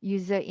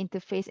user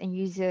interface and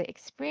user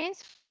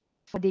experience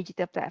for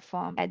digital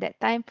platform. At that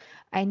time,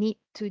 I need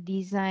to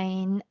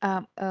design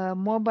a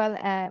mobile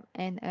app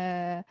and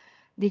a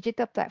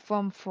digital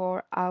platform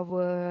for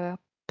our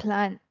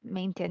plant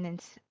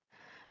maintenance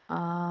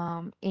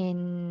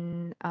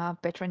in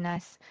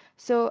Petronas.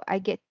 So I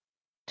get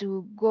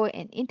to go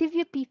and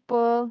interview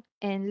people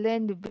and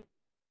learn the basics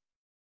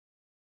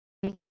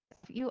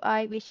of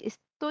UI, which is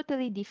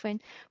totally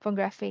different from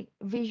graphic.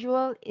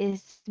 Visual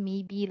is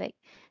maybe like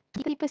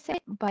 30%,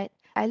 but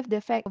I love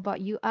the fact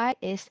about UI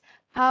is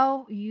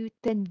how you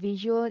turn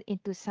visual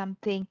into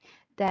something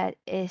that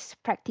is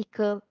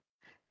practical.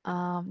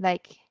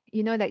 Like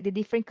like the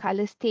different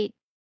color state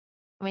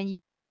when you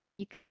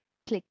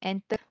click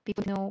enter,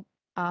 people know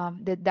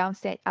the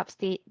downstate,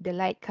 upstate, the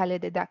light color,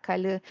 the dark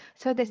color.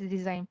 So that's the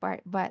design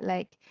part. But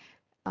like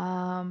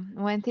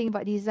one thing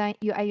about design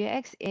UI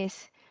UX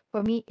is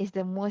for me is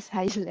the most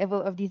highest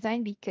level of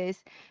design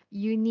because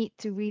you need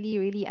to really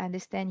really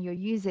understand your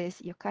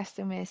users, your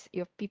customers,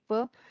 your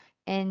people,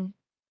 and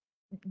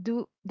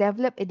do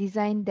develop a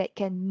design that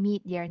can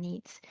meet their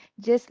needs.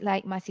 Just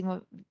like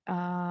Massimo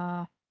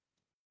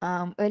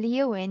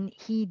earlier when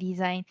he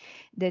designed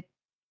the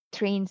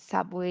train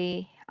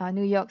subway,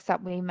 New York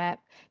subway map,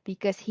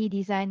 because he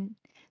designed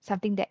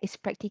something that is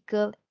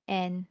practical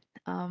and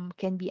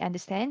can be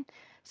understand,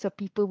 so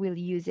people will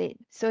use it.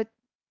 So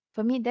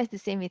for me, that's the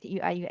same with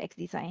UI UX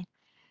design.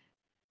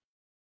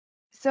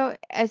 So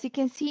as you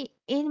can see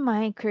in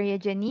my career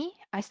journey,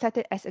 I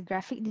started as a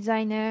graphic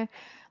designer,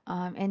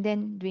 and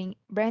then doing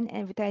brand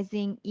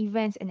advertising,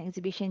 events, and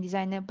exhibition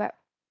designer. But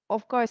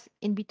of course,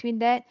 in between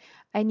that,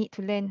 I need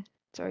to learn.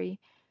 Sorry,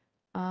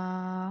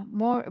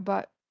 more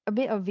about a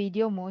bit of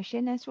video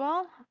motion as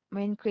well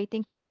when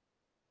creating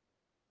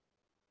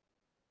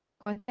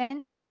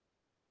content.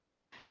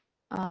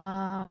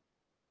 Um,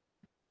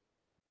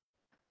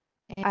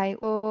 and I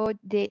also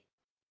did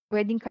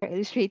wedding card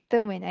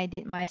illustrator when I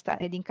did my start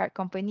wedding card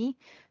company.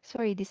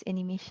 Sorry, this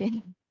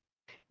animation.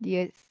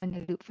 Dia on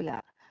the loop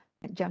pula.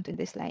 Jump to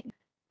the slide.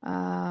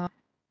 Uh,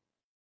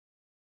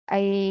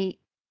 I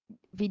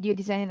video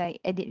design,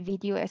 like edit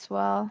video as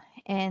well.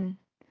 And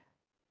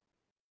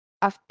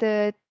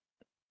after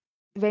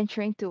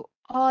venturing to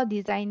all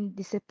design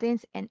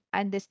disciplines and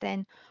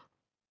understand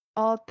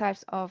all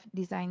types of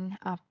design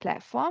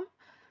platform,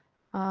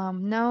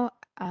 now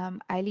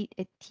I lead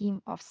a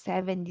team of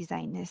 7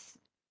 designers.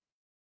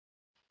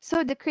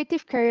 So the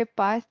creative career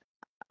path,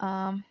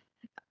 um,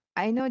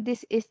 I know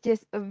this is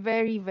just a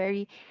very,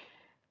 very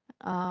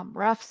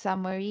rough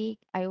summary.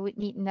 I would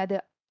need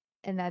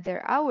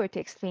another hour to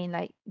explain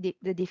like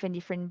the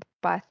different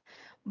path.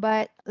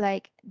 But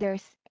like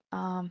there's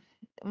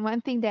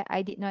one thing that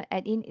I did not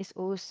add in is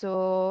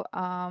also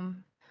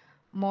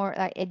more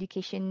like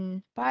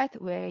education part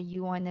where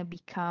you want to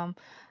become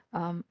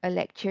a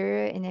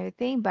lecturer and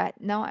everything, but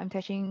now I'm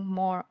touching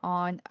more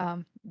on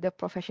the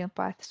professional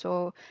path.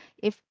 So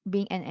if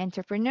being an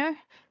entrepreneur,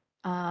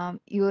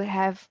 you will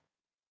have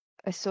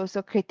a source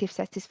of creative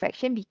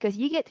satisfaction because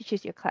you get to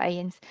choose your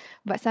clients,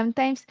 but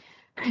sometimes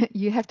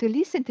You have to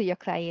listen to your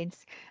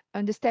clients.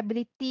 On the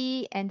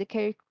stability and the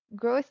career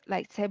growth,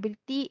 like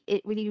stability,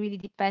 it really, really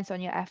depends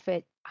on your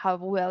effort, how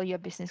well your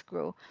business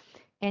grow.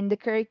 And the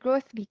career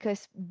growth,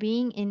 because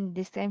being in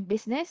this kind of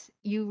business,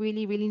 you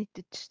really, really need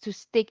to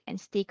stick and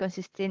stay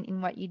consistent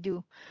in what you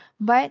do.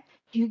 But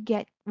you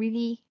get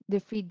really the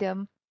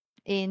freedom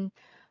in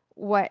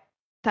what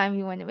time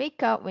you want to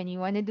wake up, when you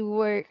want to do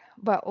work,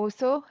 but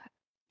also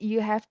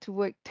you have to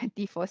work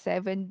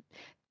 24/7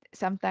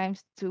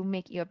 sometimes to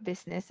make your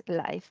business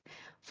alive.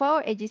 For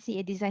our agency,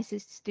 a design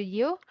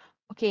studio,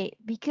 okay,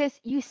 because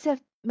you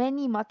serve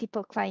many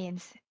multiple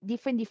clients,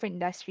 different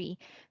industry,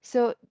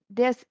 so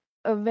there's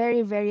a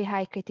very very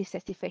high creative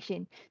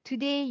satisfaction.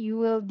 Today you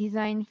will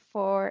design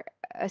for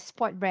a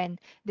sport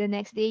brand. The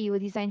next day you will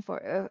design for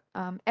a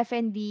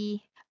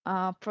F&B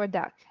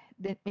product.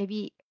 Then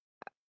maybe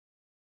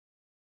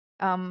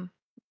um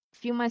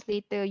few months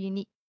later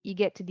you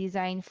get to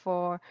design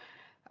for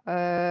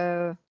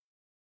uh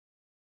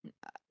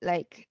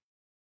like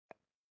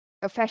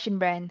a fashion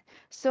brand.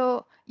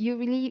 So you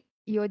really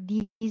your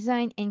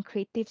design and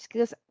creative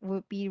skills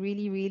would be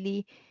really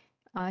really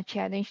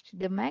challenged to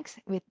the max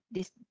with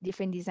this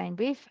different design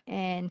brief.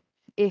 And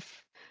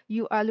if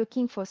you are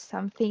looking for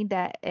something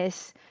that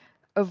is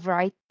a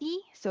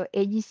variety, so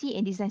agency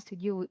and design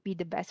studio would be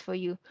the best for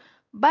you.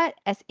 But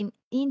as an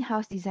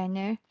in-house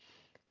designer,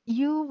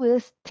 you will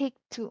stick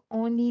to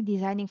only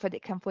designing for the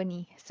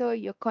company. So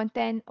your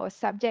content or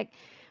subject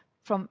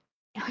from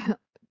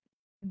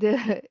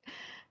the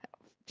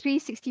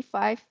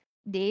 365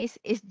 days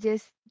is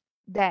just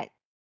that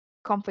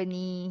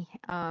company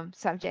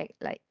subject.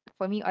 Like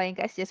for me, oil and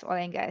gas, just oil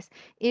and gas.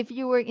 If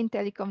you work in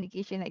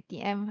telecommunication like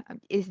TM,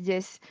 it's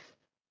just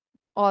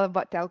all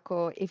about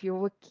telco. If you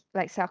work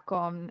like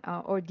Celcom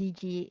or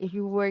DG, if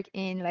you work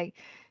in like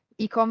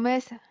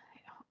e-commerce,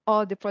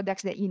 all the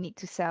products that you need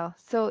to sell.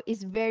 So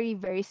it's very,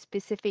 very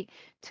specific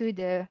to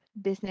the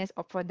business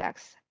or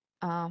products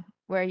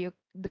where you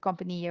the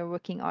company you're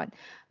working on.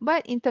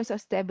 But in terms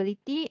of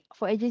stability,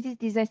 for agencies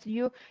design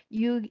studio,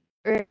 you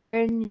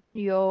earn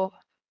your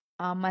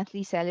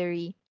monthly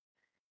salary.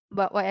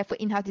 But whatever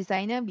in-house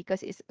designer,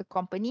 because it's a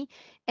company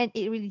and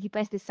it really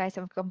depends the size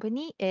of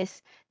company,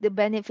 is the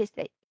benefits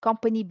that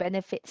company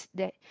benefits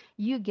that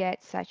you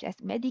get, such as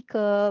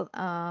medical,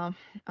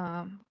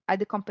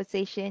 other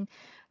compensation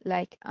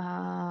like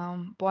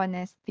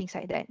bonus, things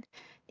like that.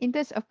 In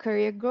terms of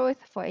career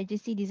growth for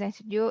agency design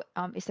studio,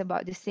 it's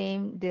about the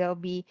same. There'll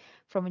be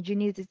from a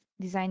junior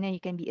designer, you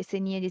can be a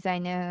senior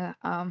designer,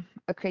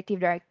 a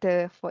creative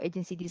director for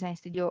agency design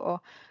studio, or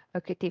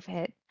a creative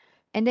head.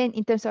 And then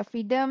in terms of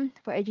freedom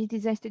for agency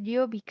design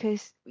studio,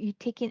 because you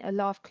take in a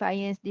lot of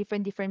clients,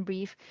 different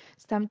brief,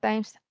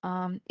 sometimes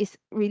it's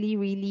really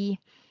really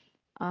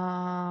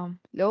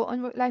low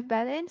on work-life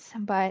balance.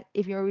 But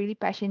if you're really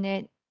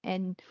passionate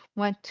and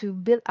want to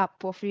build up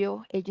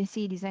portfolio,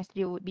 agency design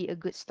studio would be a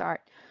good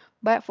start.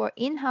 But for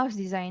in-house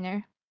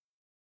designer,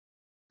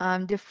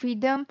 the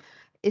freedom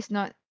is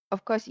not,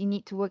 of course, you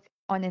need to work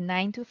on a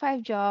 9 to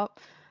 5 job,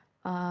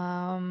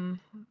 um,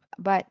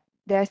 but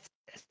there's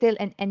still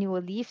an annual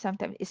leave.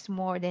 Sometimes it's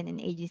more than an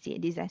agency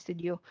and design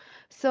studio.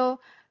 So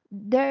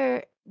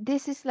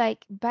this is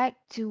like back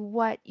to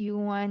what you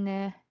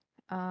wanna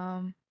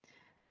um,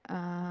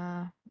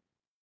 uh,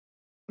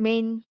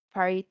 main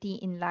priority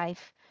in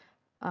life.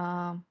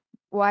 Um,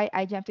 why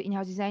I jumped to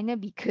in-house designer?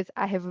 Because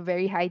I have a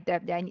very high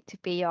debt that I need to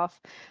pay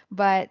off.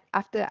 But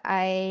after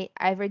I've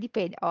already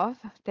paid off,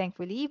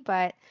 thankfully.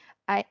 But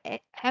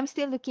I'm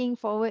still looking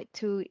forward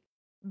to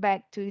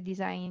back to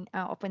design,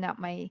 open up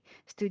my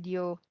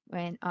studio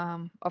when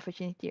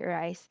opportunity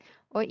arise,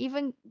 or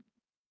even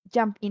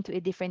jump into a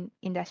different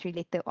industry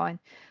later on.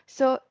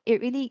 So it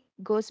really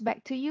goes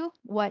back to you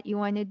what you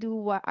want to do,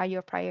 what are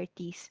your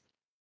priorities.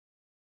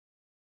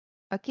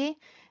 Okay.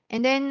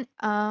 And then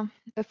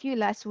a few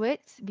last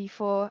words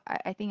before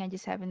I think I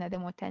just have another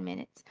more 10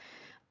 minutes.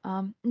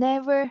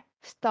 Never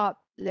stop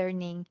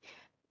learning.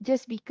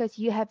 Just because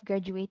you have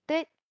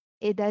graduated,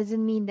 it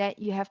doesn't mean that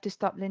you have to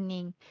stop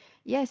learning.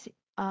 Yes,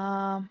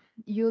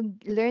 you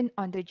learn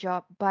on the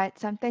job, but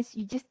sometimes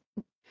you just,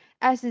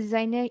 as a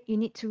designer, you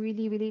need to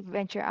really, really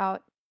venture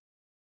out,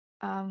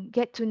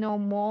 get to know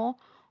more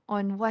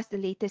on what's the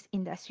latest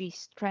industry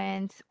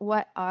trends,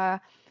 what are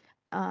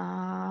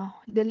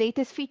the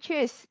latest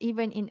features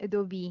even in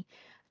Adobe.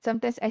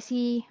 Sometimes I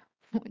see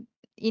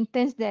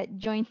interns that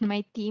join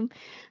my team,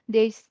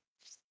 they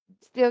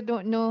still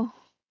don't know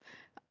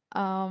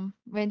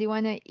when they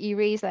want to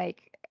erase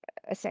like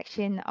a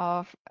section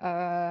of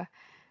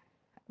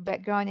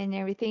background and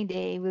everything,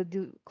 they will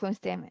do clone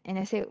them. And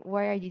I say,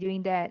 why are you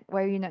doing that?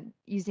 Why are you not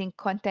using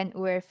content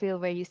aware fill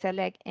where you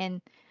select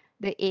and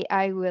the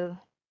AI will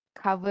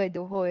cover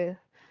the whole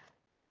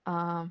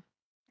um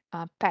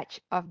patch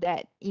of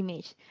that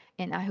image?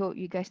 And I hope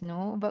you guys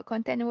know about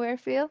content aware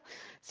fill.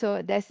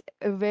 So that's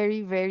a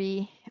very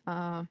very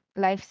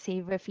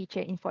lifesaver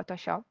feature in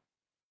Photoshop.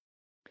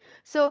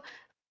 So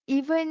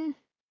even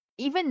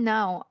even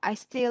now I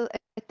still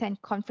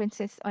attend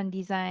conferences on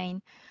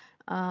design,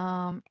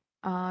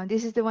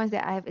 This is the ones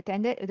that I have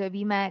attended.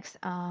 Adobe Max,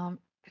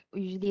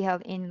 usually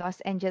held in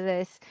Los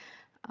Angeles,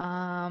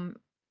 um,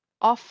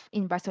 off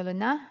in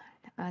Barcelona,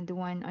 the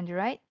one on the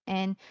right,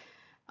 and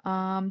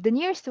the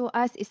nearest to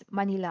us is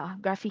Manila,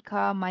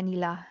 Grafica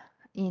Manila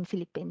in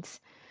Philippines.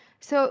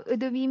 So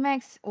Adobe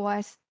Max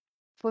was,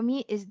 for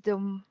me, is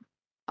the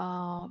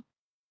uh,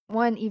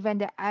 one event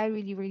that I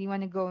really, really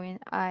want to go in.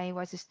 I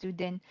was a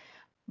student,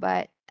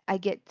 but I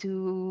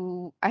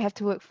have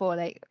to work for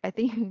like, I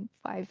think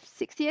 5,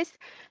 6 years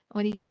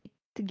only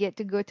to get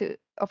to go to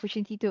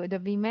opportunity to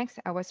Adobe Max.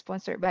 I was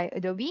sponsored by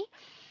Adobe.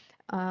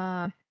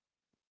 Uh,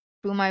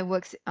 through my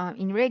works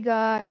in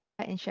Rega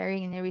and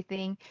sharing and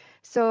everything.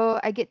 So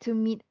I get to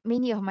meet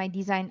many of my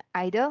design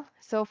idol.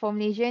 So for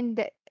Malaysian,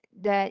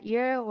 that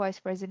year was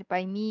presented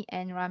by me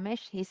and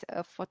Ramesh. He's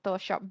a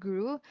Photoshop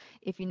guru,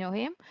 if you know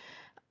him.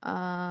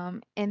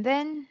 And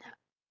then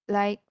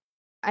like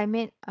I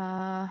met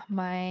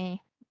my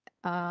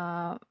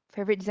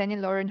favorite designer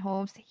Lauren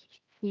Holmes.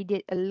 He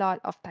did a lot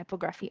of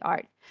typography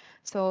art.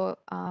 So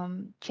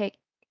check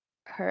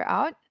her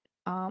out.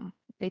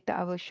 Later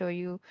I will show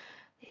you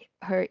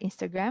her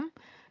Instagram.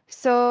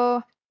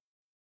 So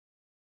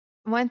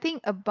one thing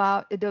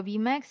about Adobe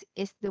Max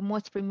is the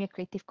most premier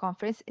creative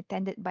conference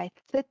attended by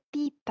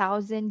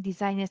 30,000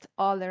 designers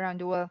all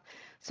around the world.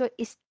 So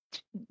it's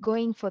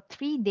going for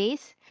 3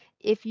 days.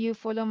 If you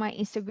follow my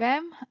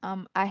Instagram,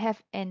 I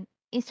have an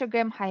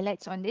Instagram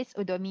highlights on this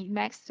Adobe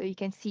Max, so you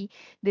can see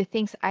the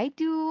things I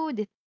do,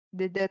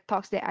 the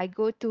talks that I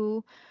go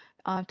to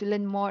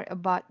learn more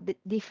about the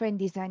different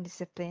design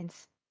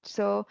disciplines.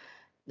 So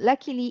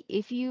luckily,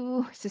 if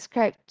you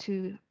subscribe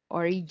to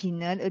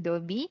original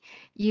Adobe,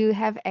 you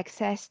have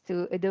access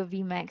to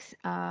Adobe Max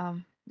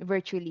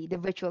virtually, the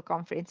virtual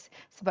conference.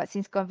 But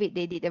since COVID,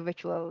 they did a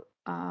virtual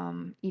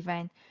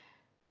event.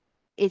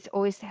 It's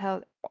always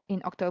held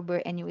in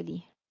October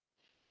annually.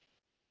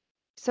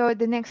 So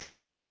the next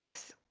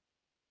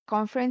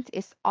conference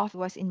is off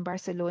was in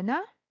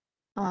Barcelona.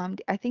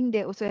 I think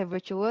they also have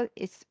virtual.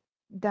 It's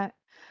that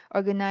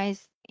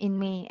organized in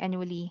May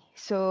annually.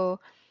 So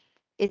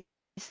it's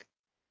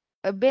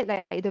a bit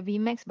like the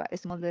VMAX, but a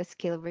smaller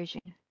scale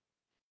version.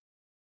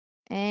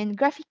 And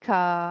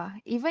Grafica,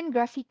 even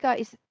Grafica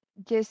is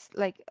just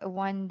like a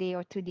 1 day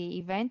or 2 day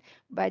event,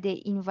 but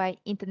they invite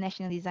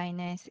international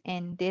designers.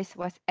 And this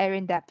was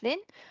Aaron Daplin.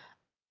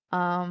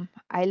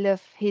 I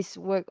love his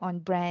work on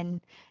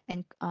brand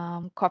and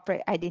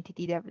corporate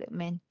identity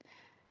development.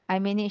 I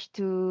managed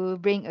to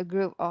bring a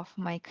group of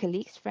my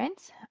colleagues,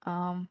 friends,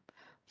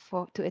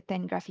 for to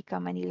attend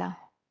Grafica Manila.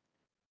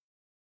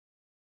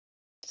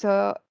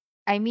 So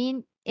I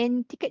mean,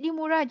 and tiket dia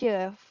murah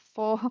je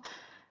for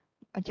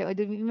macam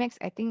Adobe Max.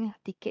 I think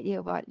tiket dia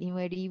about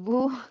 5,000.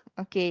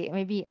 Okay,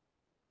 maybe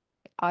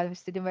our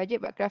student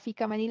budget, but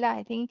Grafica Manila,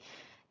 I think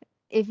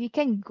if you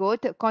can go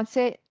to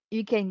concert,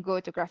 you can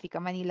go to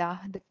Grafica Manila.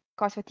 The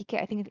cost for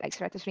tiket, I think it's like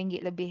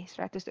RM100 lebih,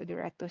 100 to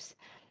 200.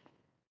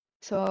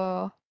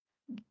 So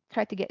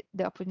try to get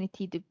the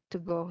opportunity to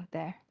go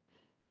there.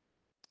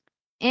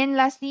 And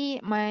lastly,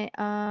 my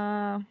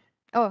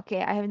oh,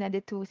 okay, I have another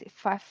two.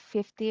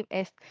 550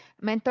 is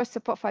mentor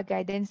support for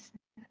guidance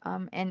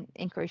and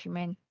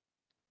encouragement.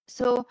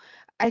 So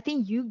I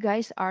think you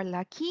guys are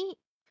lucky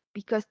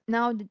because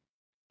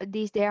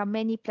nowadays there are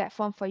many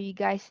platforms for you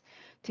guys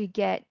to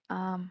get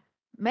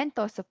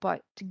mentor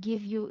support to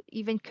give you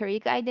even career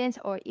guidance,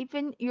 or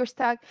even you're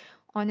stuck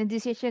on a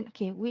decision.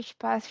 Okay, which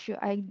path should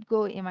I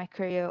go in my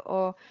career?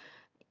 Or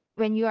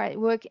when you are at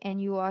work and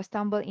you are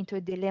stumble into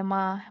a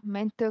dilemma,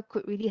 mentor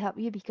could really help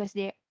you because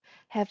they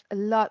have a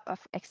lot of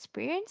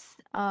experience,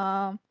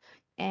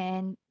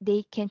 and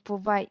they can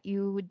provide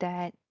you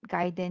that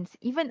guidance.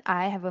 Even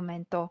I have a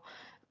mentor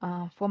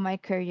for my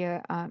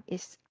career,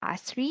 is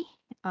Asri.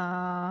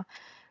 uh,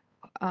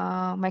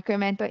 my career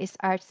mentor is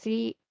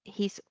Asri.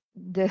 He's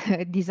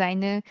the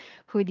designer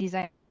who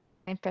designed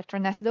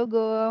Petronas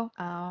logo,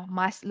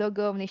 Mars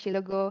logo, Malaysia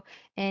logo,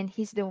 and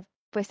he's the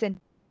person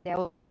that I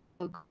will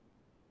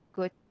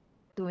go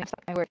to when I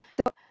start my work.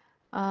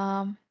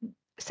 Um,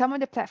 some of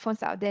the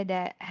platforms out there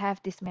that have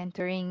this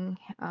mentoring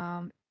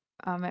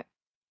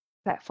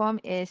platform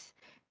is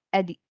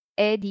ad-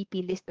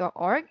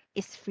 adplist.org.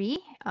 It's free.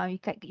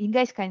 You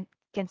guys can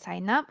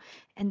sign up,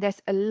 and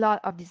there's a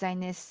lot of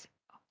designers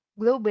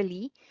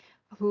globally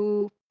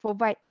who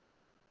provide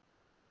mentorship.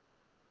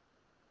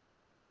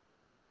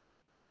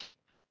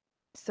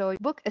 So you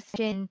book a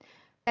session,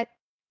 select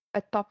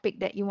a topic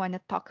that you want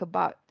to talk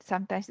about.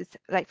 Sometimes it's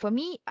like for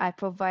me, I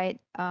provide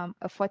a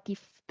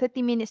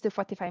 30 minutes to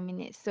 45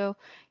 minutes. So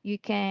you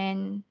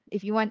can,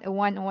 if you want a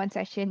one-on-one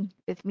session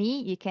with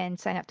me, you can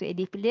sign up to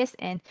ADP list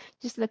and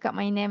just look up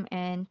my name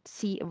and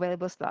see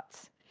available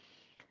slots.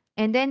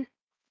 And then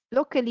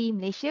locally,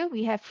 Malaysia,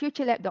 we have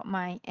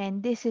futurelab.my,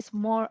 and this is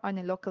more on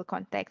a local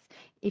context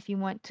if you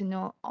want to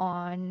know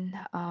on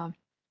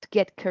to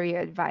get career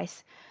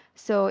advice.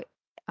 So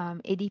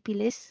ADP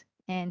list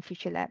and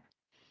FutureLab.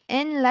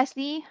 And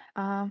lastly,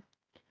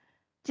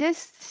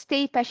 just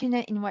stay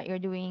passionate in what you're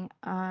doing,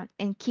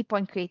 and keep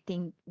on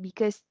creating,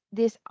 because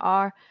these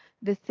are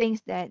the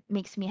things that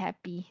makes me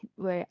happy,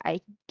 where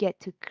I get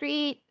to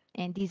create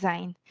and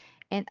design.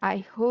 And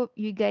I hope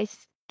you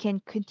guys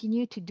can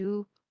continue to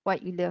do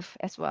what you love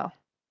as well.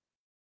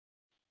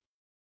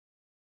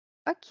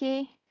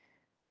 Okay,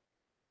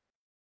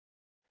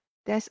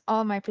 that's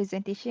all my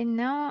presentation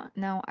now.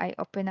 Now I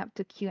open up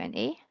to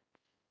Q&A.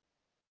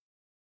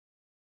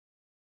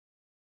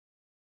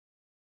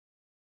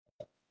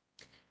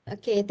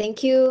 Okay,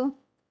 thank you,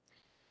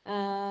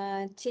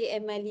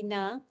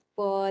 Emalina,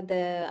 for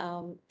the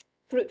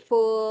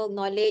fruitful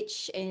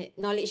knowledge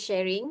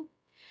sharing.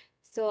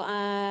 So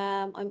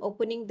I'm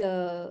opening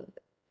the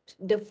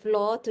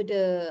floor to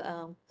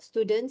the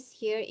students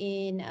here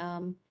in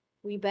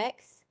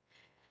Webex.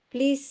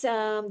 Please,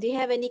 do you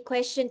have any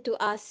question to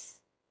ask?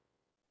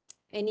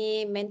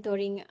 Any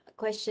mentoring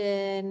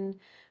question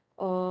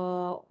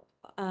or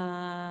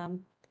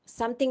um,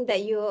 something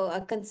that you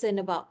are concerned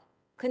about?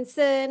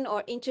 Concerned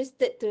or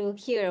interested to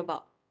hear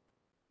about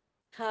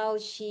how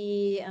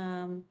she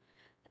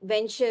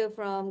venture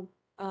from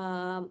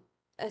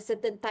a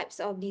certain types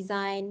of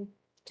design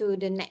to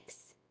the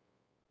next,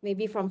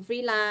 maybe from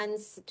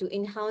freelance to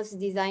in-house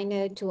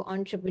designer to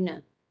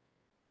entrepreneur.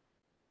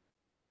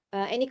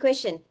 Any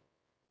question?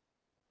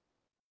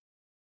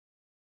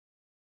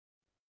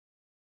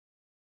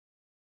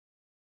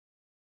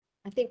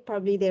 I think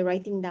probably they're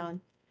writing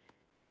down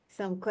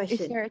some Is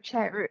question. there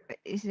a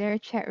is there a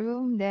chat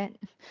room that?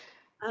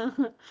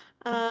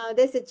 Uh,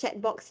 there's a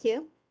chat box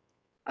here.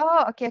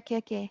 Oh, okay, okay,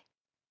 okay.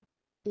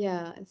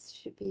 Yeah, it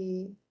should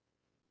be.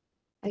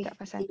 I tak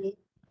pasal.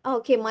 Oh,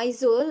 okay,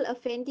 Maizul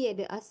Effendi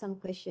ada ask some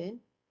question.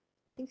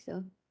 I think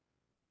so.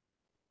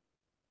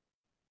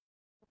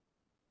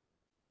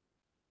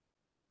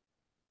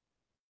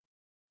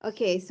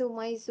 Okay, so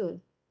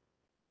Maizul.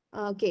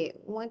 Okay,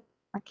 one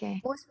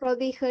Okay. most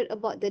probably heard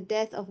about the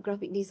death of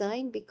graphic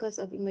design because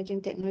of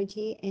emerging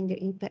technology and the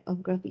impact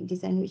of graphic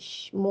design,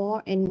 which more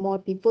and more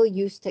people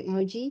use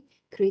technology,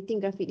 creating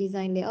graphic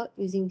design layout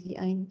using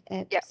design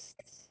Yeah. apps.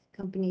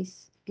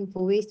 Companies looking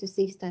for ways to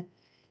save time.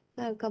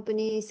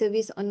 Company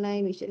service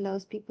online which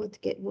allows people to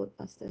get work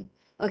faster.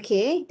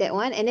 Okay, that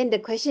one. And then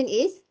the question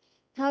is,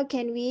 how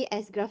can we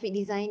as graphic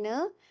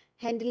designer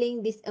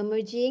handling these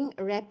emerging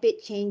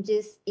rapid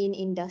changes in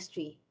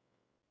industry?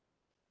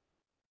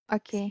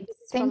 Okay. This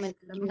is from Thanks,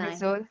 an alumni.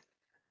 Maisol.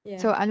 Yeah.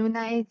 So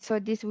alumni,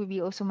 so this will be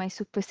also my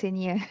super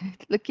senior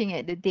looking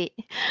at the date.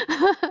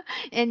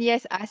 And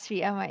yes,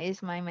 Asri Ahmad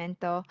is my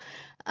mentor.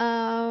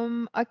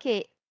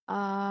 Okay.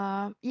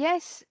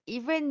 Yes,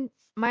 even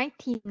my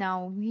team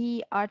now,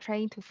 we are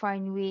trying to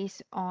find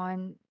ways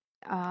on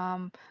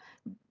um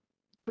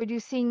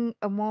producing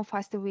a more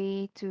faster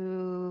way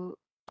to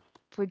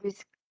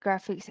produce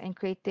graphics and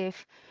creative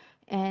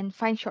and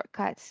find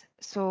shortcuts.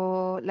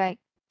 So like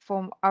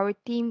from our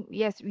team,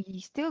 yes, we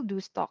still do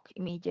stock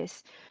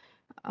images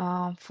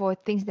for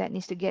things that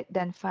needs to get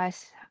done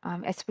fast,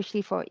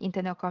 especially for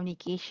internal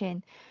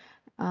communication.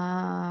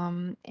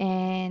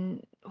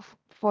 And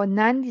for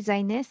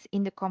non-designers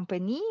in the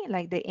company,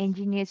 like the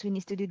engineers who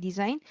needs to do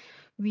design,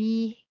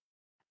 we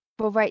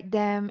provide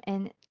them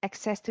an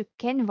access to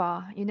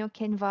Canva. You know,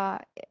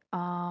 Canva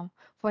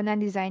for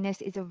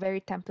non-designers is a very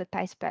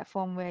templatized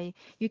platform where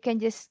you can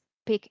just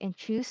pick and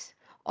choose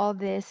all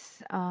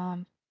this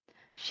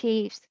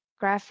shapes,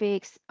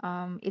 graphics,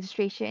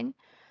 illustration.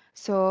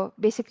 So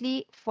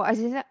basically for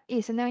Aziza,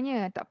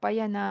 senangnya tak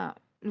payah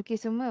nak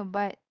lukis semua.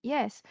 But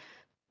yes,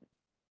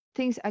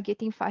 things are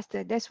getting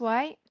faster. That's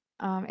why,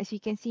 as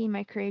you can see in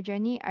my career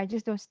journey, I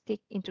just don't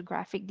stick into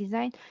graphic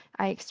design.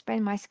 I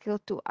expand my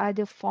skill to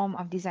other form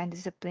of design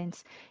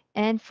disciplines.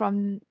 And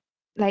from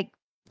like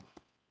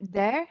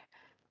there,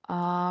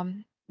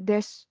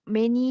 there's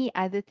many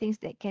other things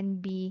that can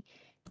be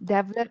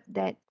developed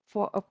that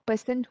for a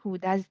person who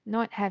does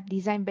not have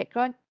design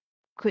background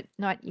could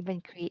not even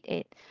create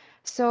it.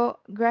 So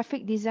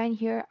graphic design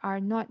here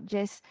are not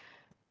just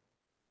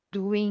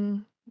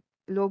doing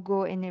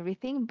logo and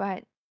everything,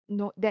 but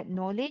no, that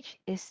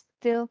knowledge is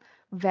still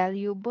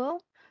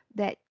valuable,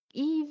 that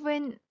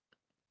even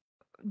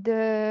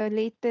the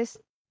latest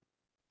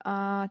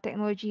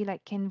technology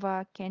like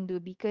Canva can do,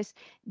 because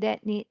they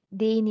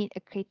need a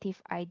creative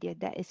idea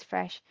that is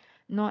fresh,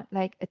 not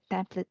like a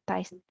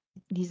templatized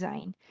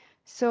design.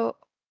 So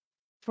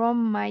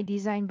from my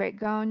design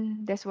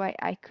background, that's why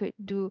I could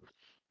do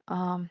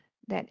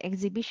that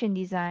exhibition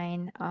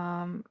design,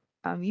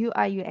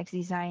 UI UX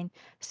design.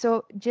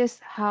 So just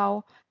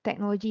how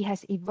technology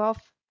has evolved,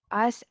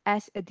 us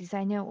as a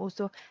designer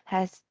also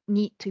has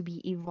need to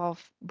be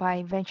evolved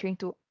by venturing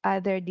to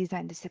other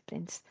design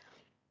disciplines.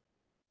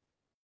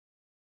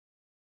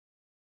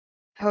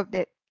 Hope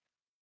that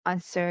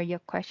answer your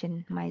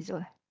question,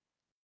 Maisol.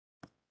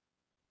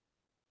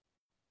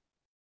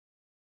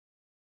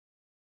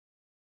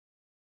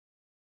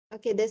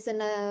 Okay, there's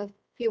a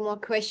few more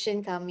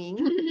question coming.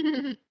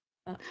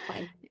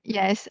 Fine.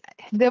 Yes,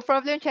 the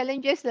problem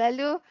challenges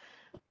lalu.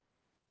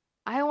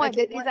 I want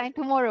Okay, the what? design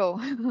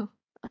tomorrow.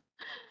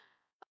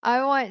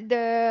 I want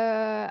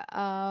the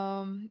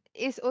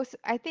it's also,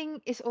 I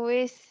think it's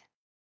always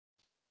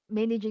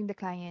managing the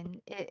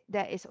client,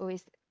 that is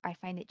always, I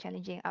find it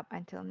challenging up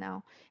until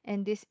now.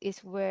 And this is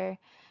where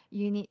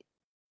you need,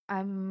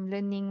 I'm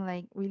learning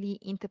like really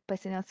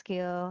interpersonal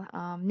skill,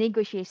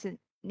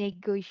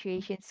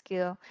 negotiation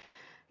skill.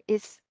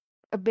 It's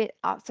a bit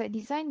outside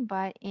design,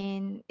 but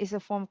in is a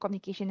form of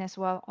communication as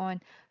well,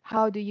 on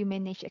how do you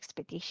manage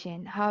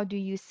expectation, how do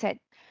you set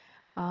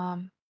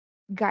um,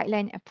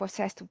 guideline and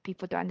process to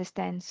people to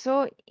understand.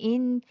 So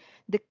in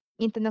the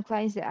internal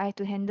clients that I had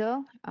to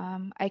handle,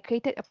 I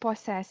created a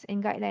process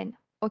and guideline.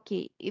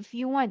 Okay, if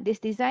you want this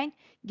design,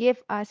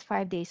 give us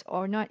 5 days,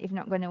 or not, if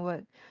not gonna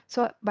work.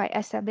 So by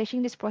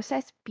establishing this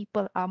process,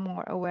 people are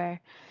more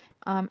aware.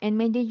 And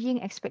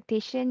managing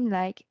expectation,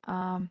 like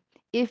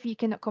if you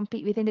cannot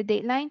complete within the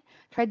deadline,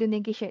 try to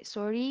negotiate.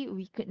 Sorry,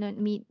 we could not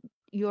meet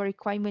your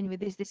requirement with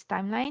this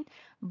timeline,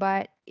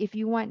 but if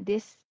you want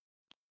this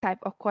type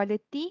of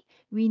quality,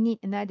 we need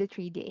another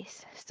 3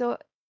 days. So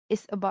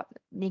it's about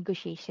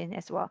negotiation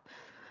as well.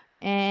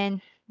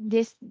 And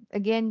this,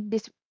 again,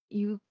 this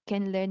you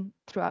can learn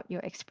throughout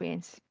your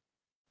experience.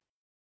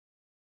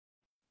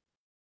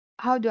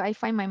 How do I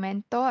find my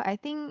mentor? I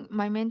think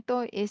my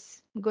mentor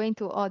is going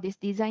to all these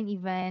design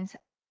events.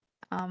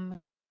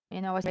 When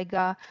I was in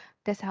Mega,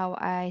 that's how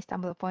I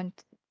stumbled upon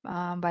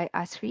by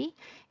Asri.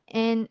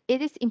 And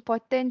it is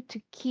important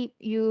to keep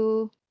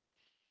you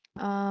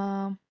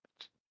um,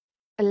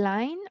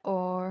 align,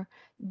 or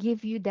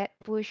give you that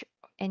push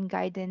and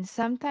guidance.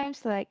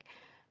 Sometimes, like,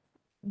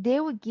 they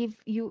will give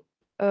you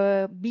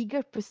a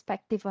bigger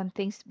perspective on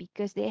things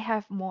because they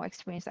have more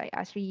experience. Like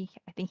Asri,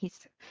 I think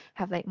he's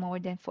have like more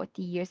than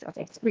 40 years of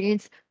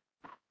experience.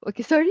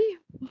 Okay, sorry,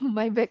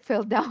 my bag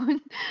fell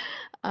down.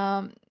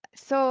 um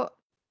so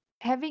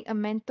having a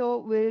mentor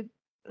with,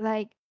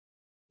 like,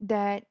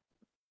 that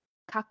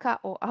kakak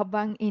or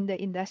abang in the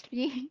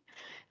industry,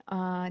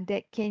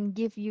 that can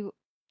give you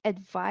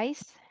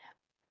advice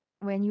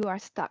when you are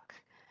stuck.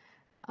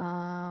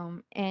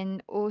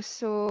 And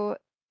also,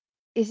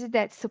 is it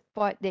that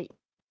support that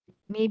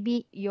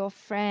maybe your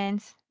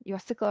friends, your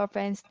circle of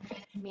friends,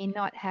 may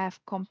not have,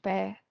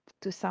 compared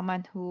to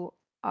someone who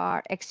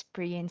are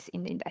experienced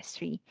in the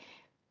industry.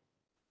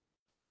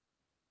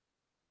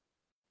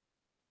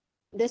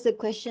 There's a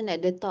question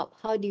at the top.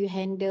 How do you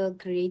handle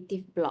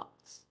creative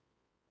blocks?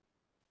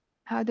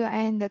 How do I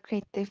handle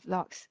creative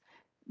blocks?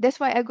 That's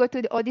why I go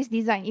to all these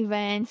design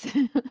events.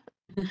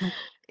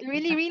 It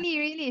really, really,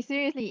 really,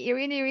 seriously, it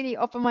really, really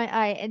opened my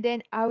eye. And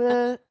then I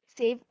will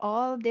save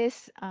all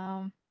this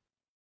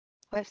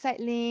website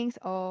links,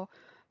 or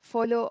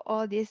follow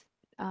all these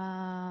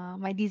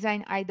my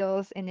design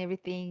idols and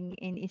everything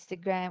in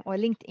Instagram or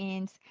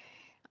LinkedIn's.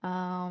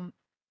 Um,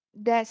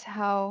 that's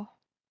how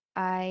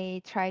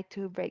I try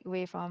to break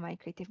away from my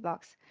creative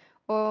blocks.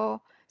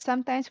 Or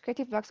sometimes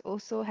creative blocks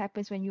also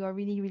happens when you are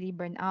really, really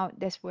burnt out.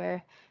 That's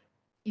where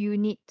you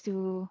need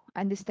to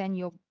understand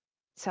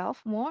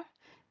yourself more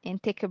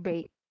and take a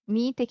break.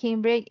 Me taking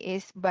a break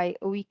is by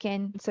a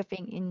weekend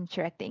surfing in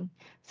Sheraton.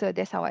 So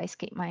that's how I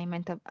escape my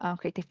mental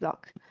creative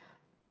block.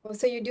 Oh,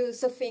 so you do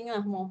surfing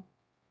lah more.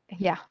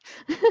 Yeah.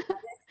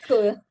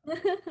 Cool.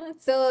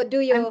 So do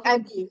your I'm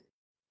hobby.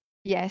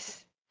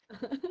 yes.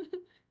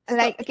 Stop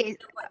Like, okay,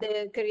 thinking about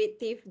the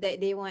creative that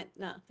they want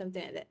lah,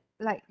 something like that.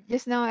 like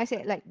just now I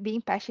said, like,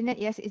 being passionate,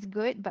 yes, it's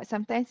good, but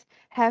sometimes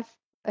have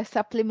a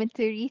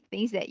supplementary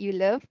things that you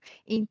love,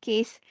 in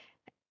case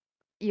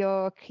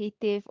your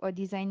creative or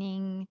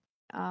designing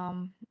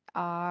um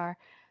are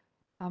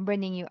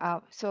burning you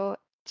out. So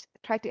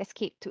try to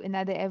escape to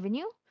another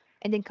avenue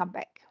and then come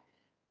back.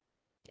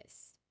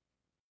 Yes.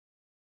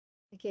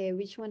 Okay,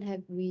 which one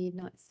have we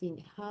not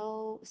seen?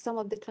 How some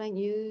of the client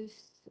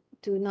used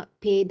to not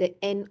pay the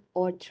end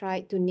or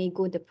try to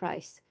nego the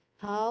price.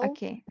 How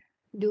Okay.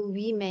 do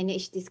we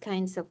manage these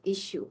kinds of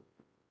issue?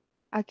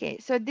 Okay.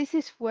 So this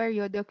is where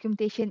your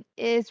documentation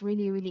is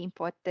really, really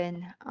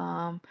important.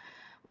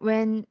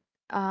 When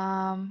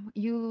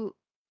you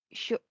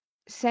should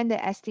send the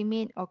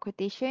estimate or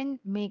quotation,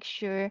 make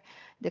sure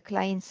the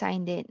client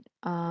signed it,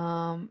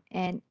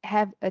 and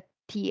have a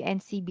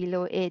TNC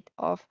below it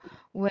of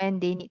when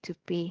they need to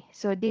pay.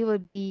 So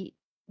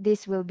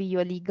this will be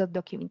your legal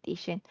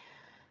documentation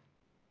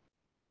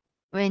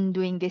when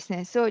doing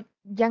business. So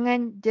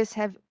jangan just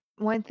have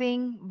one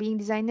thing. Being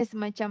designers,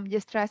 macam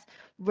just trust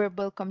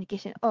verbal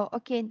communication. Oh,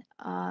 okay,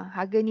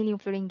 harga ni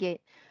RM50.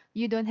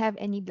 You don't have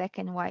any black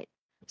and white.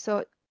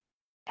 So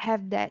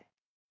have that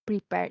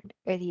prepared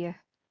earlier.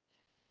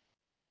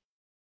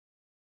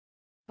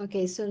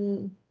 Okay, so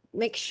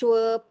make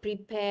sure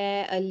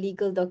prepare a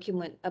legal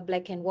document, a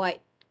black and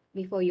white,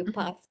 before you Mhm.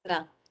 pass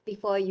lah,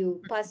 before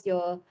you pass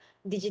your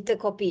digital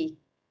copy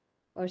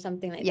or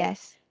something like that.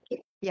 Yes.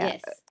 Okay. Yeah.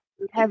 Yes.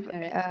 Have All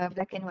right. a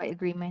black and white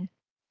agreement.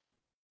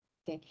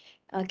 Okay.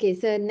 Okay,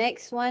 so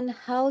next one,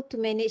 how to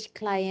manage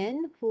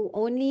client who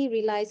only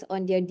relies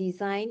on their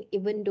design,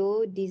 even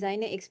though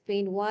designer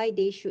explained why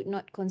they should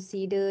not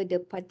consider the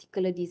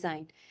particular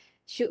design.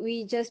 Should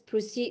we just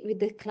proceed with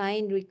the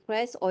client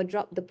request or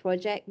drop the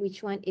project?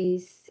 Which one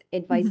is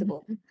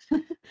advisable?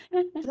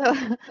 So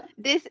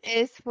this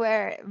is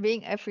where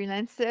being a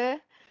freelancer,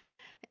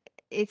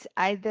 it's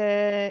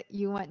either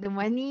you want the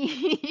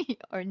money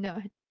or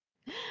not.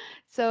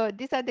 So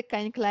these are the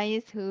kind of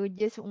clients who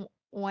just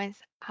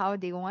wants how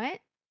they want.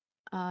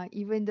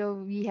 Even though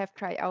we have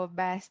tried our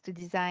best to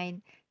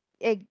design,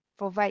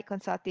 provide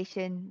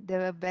consultation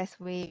the best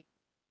way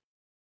to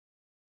version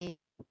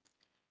their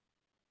design.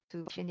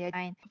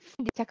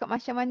 Dia cakap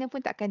macam mana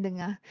pun takkan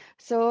dengar.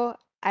 So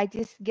I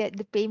just get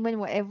the payment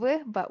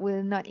whatever, but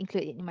will not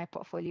include it in my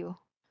portfolio.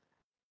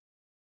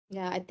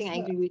 Yeah, I think I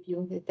So, agree with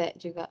you with that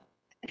juga.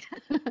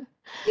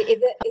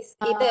 It's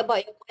either uh,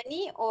 about your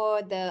money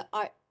or the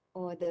art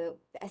or the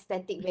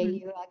aesthetic mhm.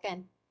 value lah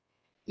kan.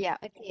 Yeah.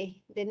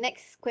 Okay, the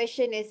next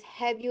question is,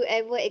 have you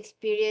ever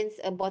experienced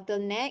a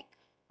bottleneck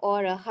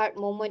or a hard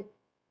moment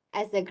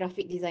as a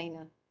graphic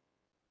designer?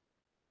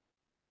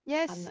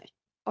 I'm Yes, not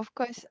of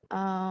course.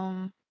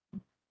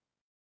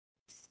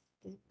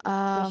 sure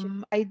the question.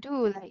 I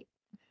do like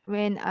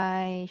when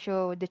I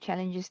show the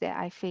challenges that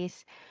I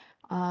face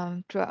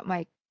throughout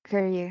my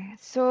career.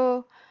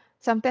 So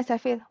sometimes I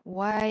feel,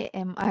 why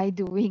am I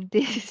doing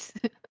this?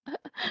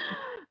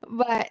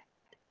 But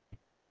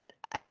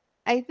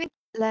I think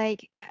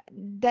like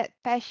that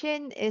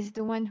passion is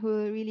the one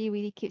who really,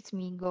 really keeps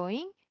me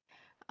going.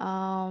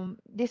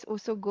 This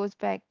also goes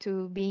back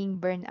to being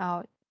burnt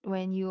out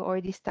when you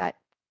already start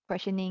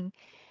questioning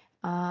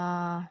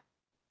uh,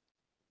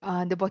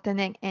 the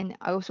bottleneck, and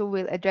I also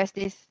will address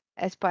this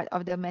as part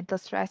of the mental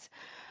stress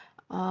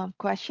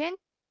question.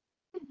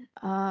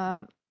 Uh,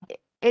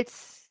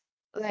 it's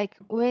like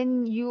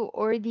when you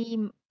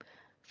already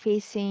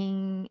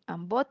facing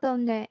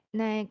bottleneck,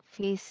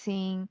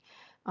 facing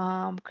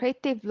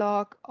creative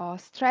block or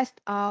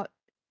stressed out,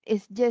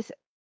 it's just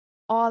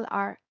all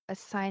are a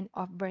sign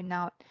of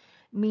burnout.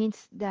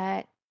 Means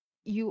that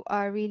you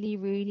are really,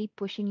 really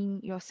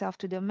pushing yourself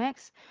to the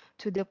max,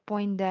 to the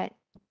point that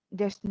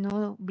there's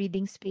no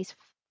breathing space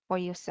for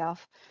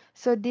yourself.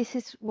 So this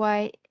is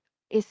why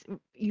is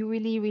you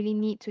really, really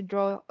need to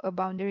draw a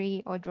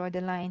boundary or draw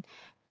the line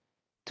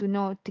to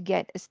know to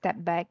get a step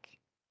back.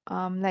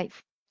 Like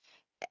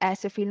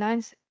as a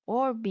freelance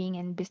or being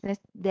in business,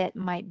 that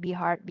might be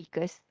hard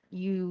because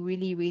you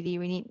really, really,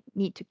 really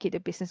need to keep the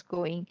business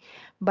going.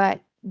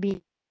 But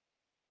being in a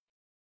company,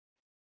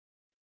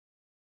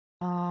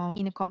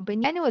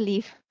 annual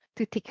leave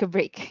to take a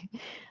break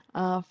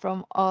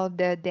from all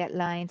the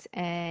deadlines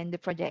and the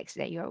projects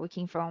that you are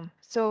working from.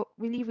 So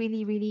really,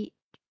 really, really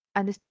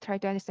try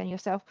to understand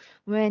yourself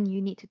when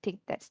you need to take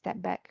that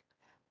step back.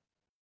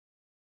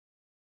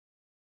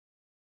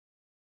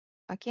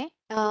 Okay.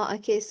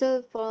 Okay,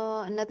 so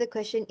for another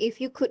question, if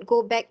you could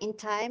go back in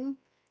time,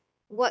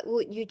 what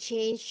would you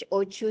change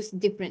or choose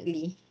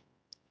differently?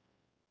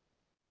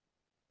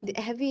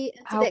 Have you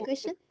answered How that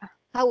question?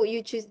 How would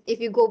you choose if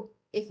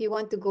you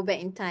want to go back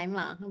in time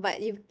lah?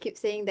 But you keep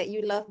saying that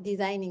you love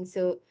designing,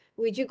 so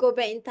would you go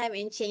back in time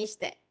and change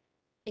that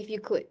if you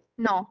could?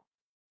 no,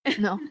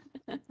 no.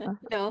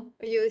 No,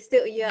 you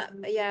still you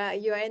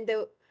are in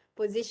the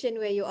position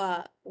where you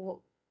are.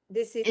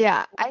 This is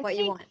Yeah, I what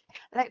you think want.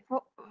 like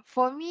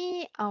for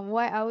me,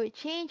 what I would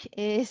change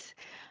is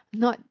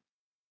not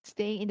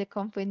staying in the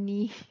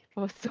company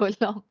for so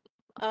long.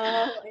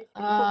 Oh, I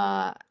see.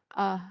 Uh,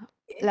 uh,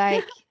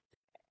 like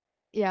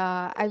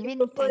yeah, So I've you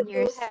been prefer 10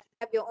 to years.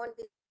 have your own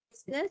business?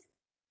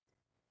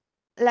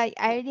 Like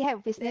I Yeah. already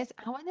have That, business.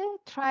 I want to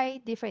try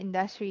different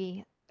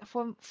industry.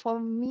 For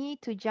me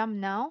to jump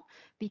now,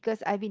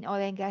 because I've been oil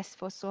and gas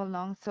for so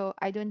long, so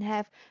I don't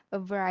have a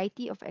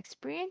variety of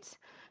experience.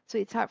 So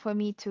it's hard for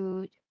me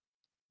to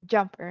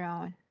jump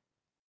around.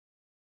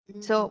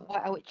 So mm,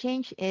 what I would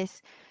change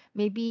is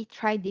maybe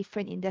try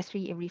different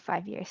industry every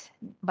 5 years.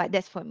 But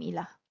that's for me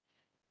lah.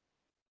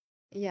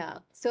 yeah.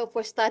 So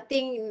for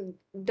starting,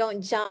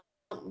 don't jump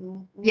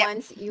Yep.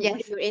 once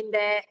Yes. you're in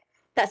there.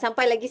 Tak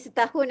sampai lagi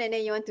setahun and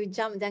then you want to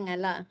jump,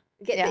 janganlah.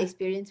 Get the Yeah.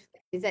 experience.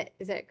 Is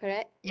that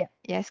correct? Yeah.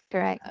 Yes.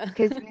 Correct.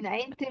 Because when I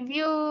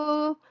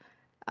interview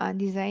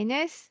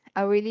designers,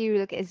 I really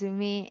look at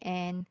resume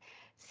and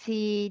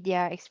see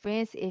their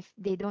experience. If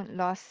they don't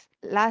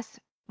last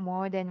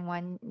more than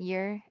 1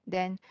 year,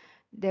 then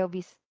there'll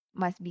be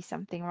must be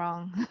something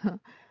wrong.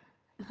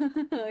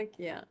 Okay,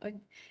 yeah.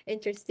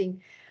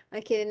 Interesting.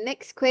 Okay, the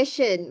next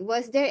question.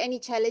 Was there any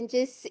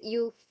challenges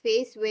you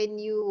faced when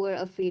you were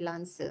a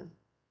freelancer?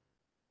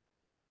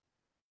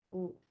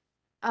 Ooh.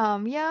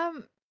 Yeah,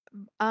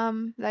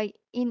 like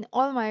in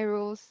all my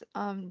roles,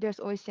 there's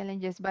always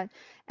challenges, but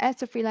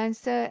as a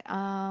freelancer,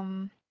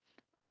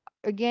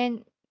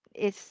 again,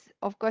 it's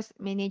of course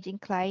managing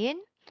client.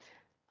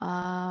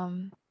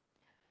 Um,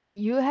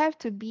 you have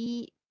to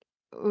be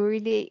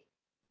really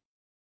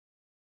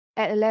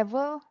at a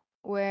level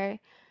where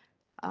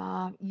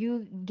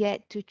you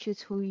get to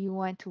choose who you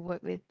want to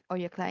work with or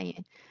your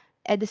client.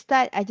 At the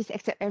start, I just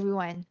accept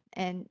everyone,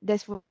 and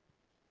that's where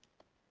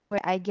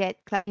I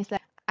get clients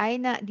like, I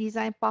nak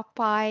design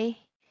Popeye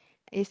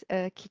is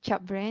a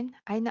ketchup brand.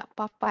 I nak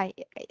Popeye.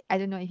 I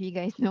don't know if you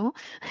guys know.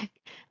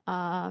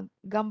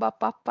 Gambar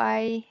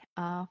Popeye,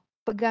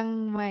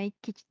 pegang my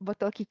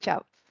bottle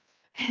ketchup.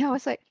 And I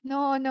was like,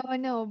 no, no,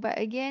 no. But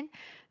again,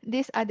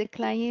 these are the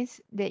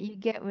clients that you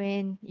get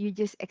when you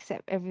just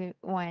accept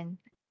everyone.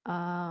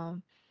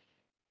 Um,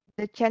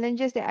 the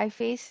challenges that I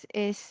face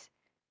is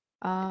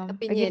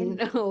Opinion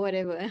again, or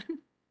whatever.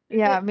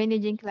 yeah,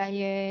 managing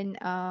client,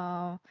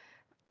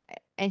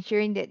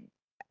 ensuring that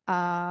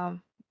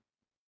um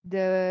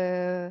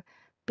the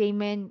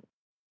payment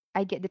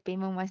I get the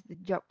payment once the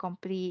job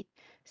complete.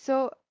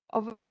 So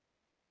over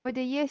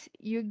the years,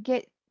 you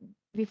get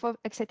before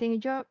accepting a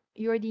job,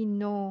 you already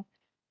know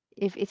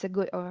if it's a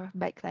good or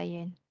bad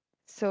client.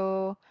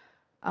 So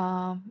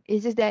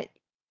it's just that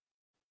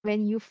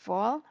when you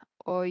fall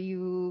or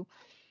you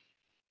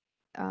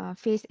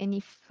face any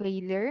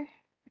failure,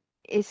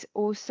 it's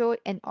also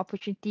an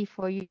opportunity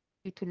for you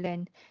to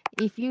learn.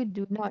 If you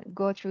do not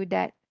go through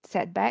that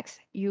setbacks,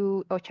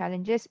 you or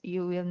challenges,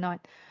 you will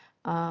not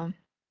um,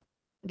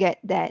 get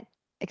that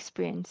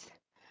experience.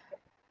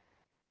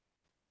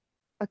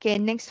 Okay,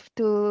 next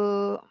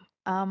to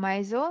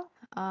Maisol.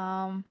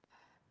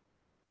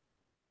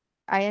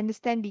 I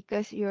understand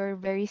because you're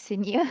very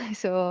senior,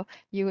 so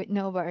you would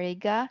know about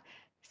Rega.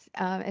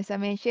 As I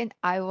mentioned,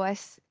 I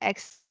was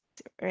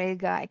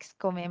ex-Rega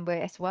exco member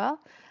as well.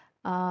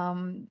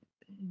 Um,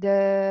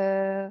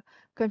 the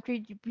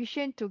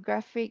contribution to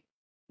graph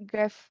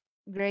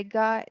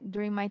Rega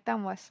during my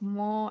time was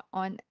more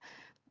on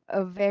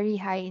a very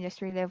high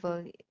industry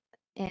level.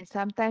 And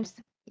sometimes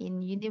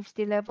in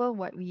university level,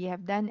 what we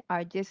have done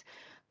are just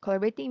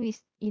collaborating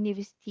with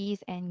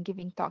universities and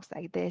giving talks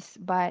like this.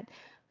 But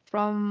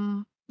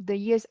from the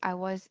years I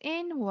was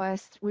in,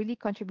 was really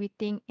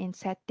contributing in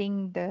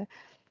setting the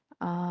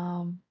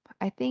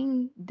I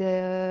think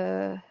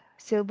the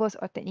syllabus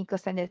or technical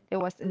standards. It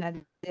was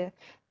another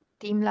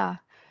team lah.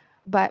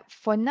 But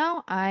for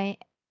now,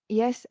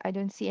 yes, I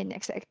don't see an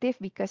executive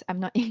because I'm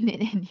not in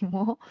it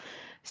anymore.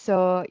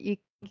 So you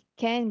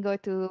can go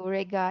to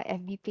Rega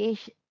FB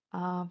page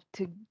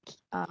to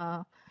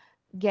uh,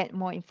 get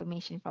more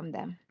information from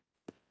them.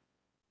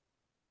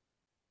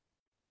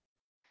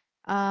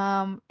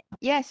 Um,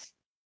 yes,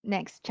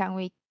 next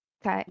Changwei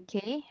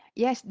K.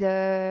 Yes,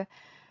 the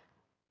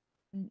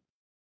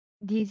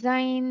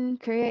design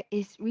career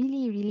is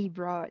really, really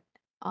broad.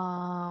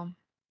 Um,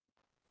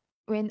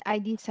 when I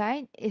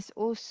decide, it's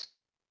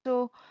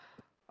also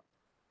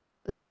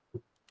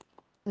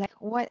like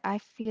what I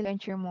feel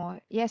venture more.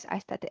 Yes, I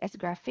started as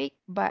graphic,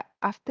 but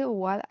after a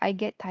while I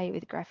get tired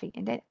with graphic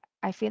and then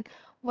I feel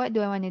what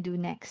do I want to do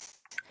next?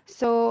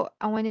 So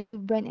I want to do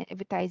brand and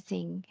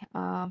advertising.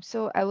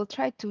 So I will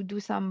try to do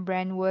some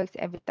brand works,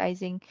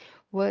 advertising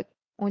work.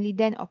 Only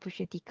then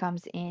opportunity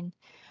comes in.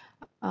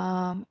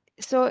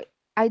 So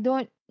I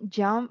don't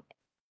jump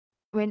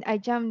when I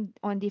jump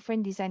on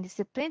different design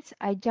disciplines,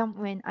 I jump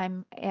when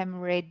am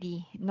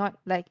ready, not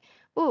like,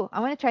 oh, I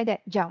want to try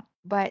that jump.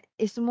 But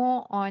it's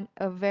more on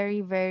a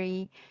very,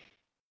 very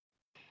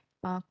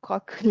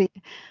calculate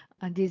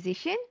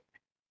decision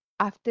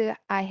after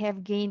I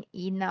have gained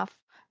enough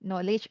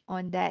knowledge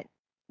on that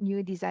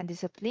new design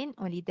discipline,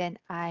 only then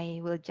I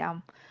will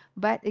jump.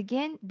 But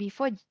again,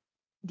 before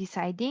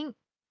deciding,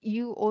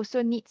 you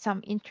also need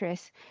some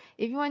interest.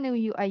 If you want to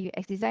UI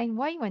UX design,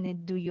 why you want to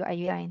do UI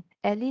design?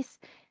 At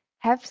least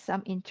have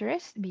some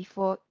interest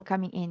before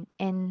coming in,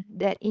 and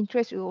that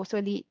interest will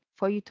also lead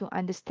for you to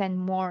understand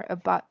more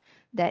about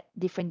that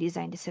different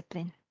design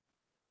discipline.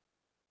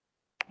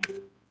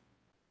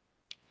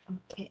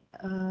 Okay.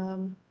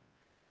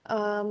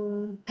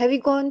 Have you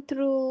gone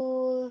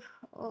through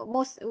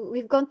most?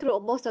 We've gone through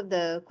most of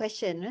the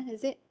question,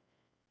 is it?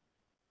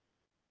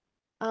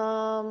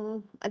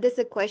 There's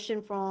a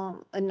question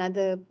from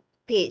another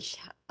page.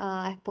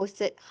 I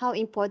posted how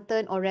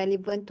important or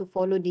relevant to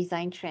follow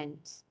design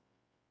trends.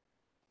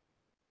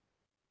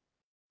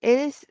 It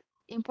is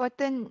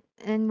important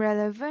and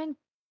relevant.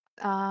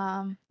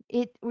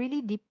 It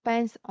really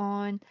depends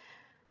on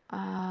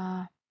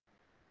uh,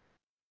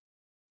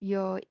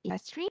 your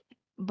industry.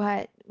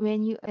 But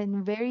when you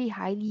in very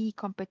highly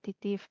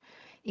competitive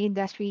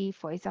industry,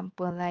 for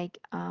example, like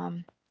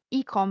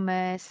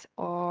e-commerce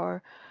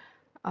or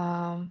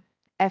um,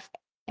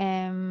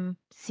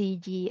 FMCG,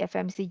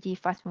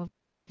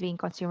 fast-moving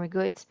consumer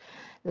goods,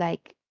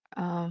 like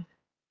um,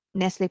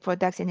 Nestle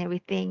products and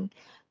everything,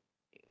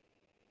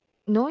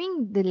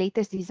 knowing the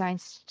latest design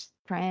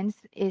trends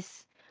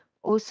is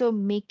also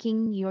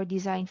making your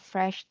design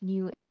fresh,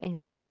 new,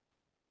 and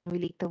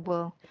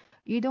relatable.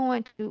 You don't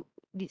want to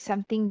do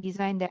something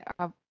design that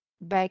are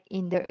back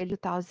in the early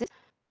 2000s,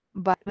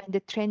 but when the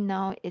trend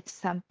now it's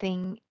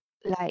something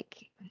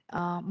like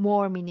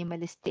more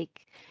minimalistic.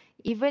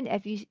 Even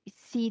if you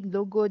see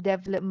logo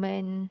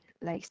development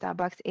like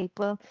Starbucks,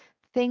 Apple,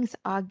 things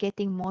are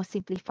getting more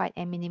simplified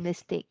and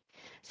minimalistic.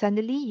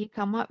 Suddenly you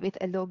come up with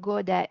a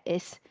logo that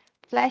is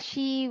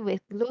flashy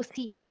with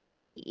glossy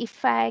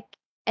effect,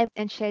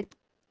 and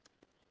shadows everywhere.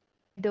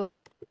 But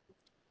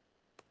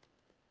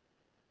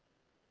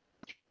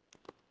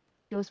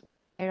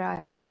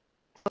era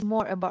it's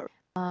more about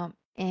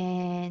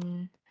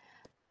and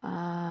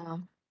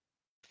um,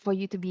 for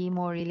you to be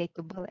more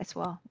relatable as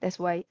well. That's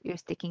why you're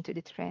sticking to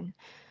the trend.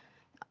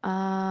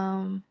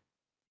 Um,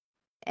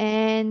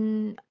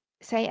 and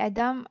Sai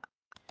Adam,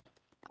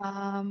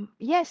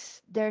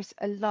 yes, there's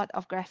a lot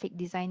of graphic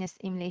designers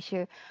in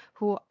Malaysia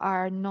who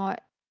are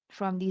not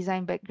from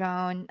design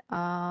background.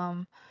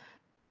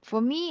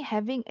 For me,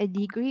 having a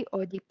degree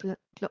or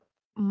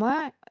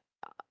diploma,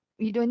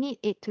 you don't need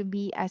it to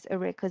be as a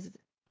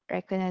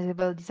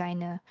recognizable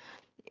designer.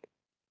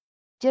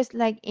 Just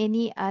like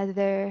any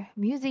other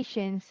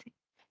musicians,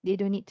 they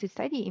don't need to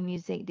study in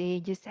music. They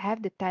just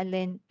have the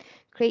talent,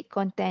 create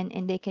content,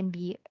 and they can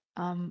be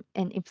an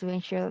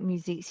influential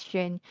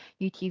musician,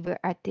 YouTuber,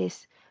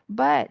 artist.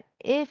 But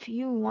if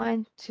you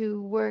want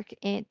to work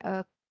in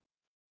a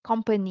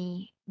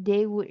company,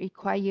 they would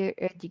require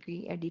a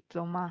degree, a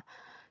diploma.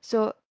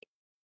 So,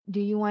 do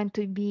you want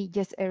to be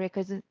just a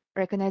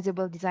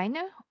recognizable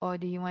designer, or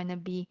do you want to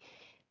be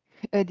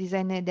a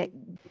designer that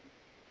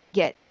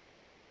get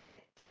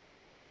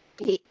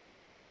paid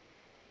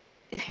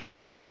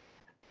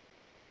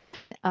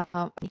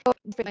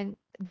different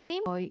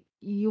dream, or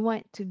you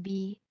want to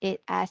be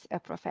it as a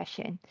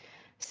profession.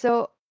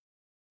 So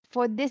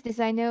for this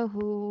designer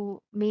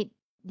who made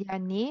their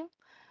name,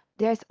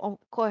 there's of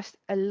course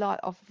a lot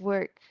of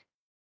work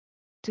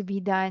to be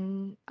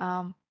done,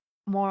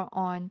 more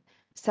on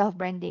self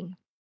branding.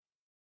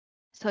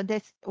 So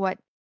that's what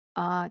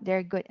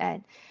they're good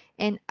at.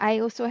 And I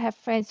also have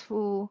friends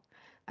who,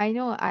 I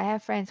know I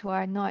have friends who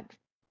are not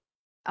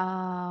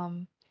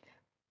um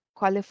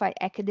qualified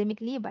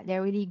academically, but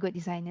they're really good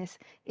designers.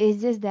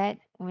 It's just that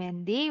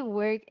when they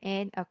work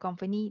in a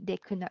company, they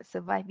could not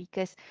survive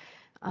because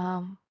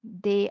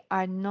they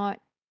are not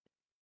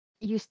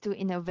used to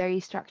in a very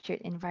structured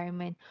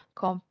environment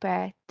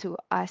compared to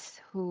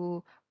us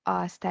who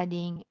are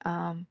studying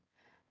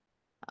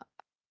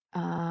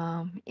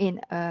in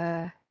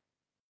a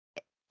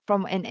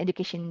from an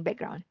education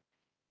background.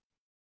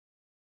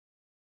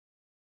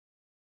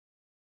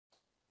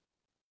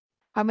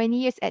 How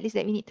many years at least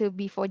that we need to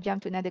before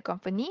jump to another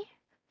company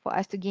for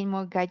us to gain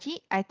more gaji?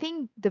 I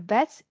think the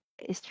best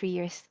is 3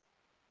 years.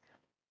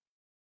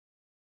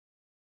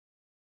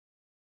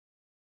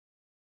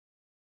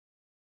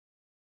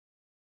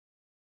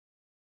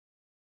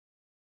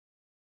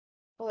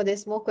 Oh,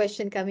 there's more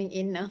question coming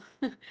in now.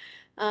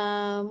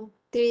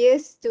 3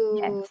 years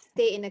to Yes.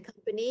 stay in a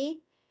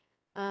company.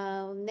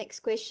 Next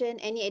question,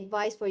 any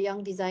advice for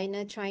young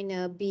designer trying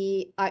to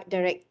be art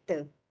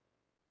director?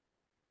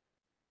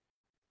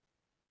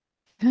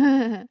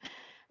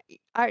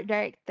 Art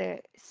director.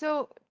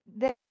 So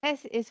that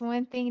is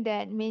one thing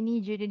that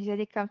many junior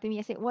designers come to me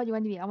and say, "What do you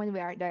want to be? I want to be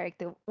art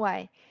director."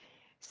 Why?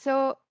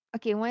 So,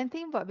 okay, one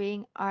thing about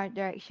being art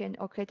direction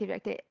or creative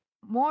director,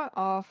 more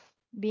of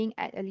being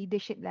at a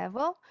leadership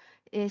level,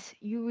 is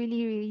you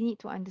really, really need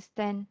to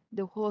understand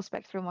the whole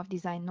spectrum of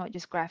design, not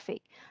just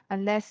graphic.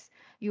 Unless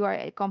you are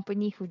at a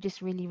company who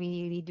just really,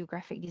 really, really do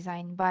graphic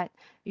design. But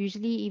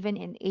usually, even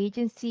in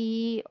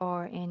agency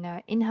or in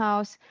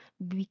in-house,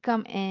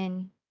 become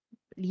an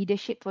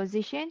leadership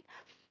position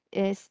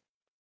is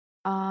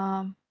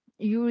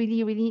you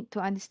really really need to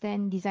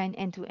understand design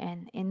end to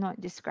end and not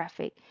just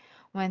graphic.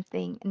 One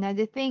thing.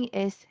 Another thing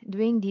is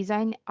doing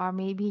design are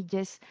maybe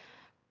just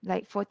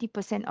like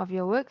 40% of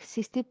your work.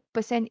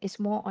 60% is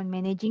more on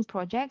managing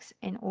projects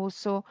and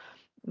also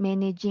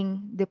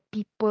managing the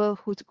people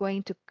who's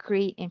going to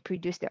create and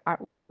produce the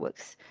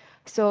artworks.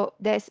 So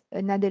that's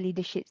another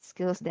leadership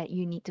skills that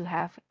you need to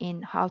have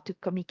in how to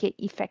communicate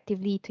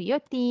effectively to your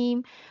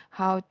team,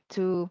 how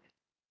to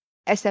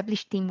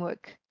establish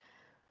teamwork.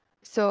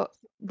 So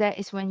that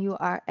is when you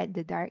are at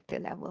the director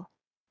level.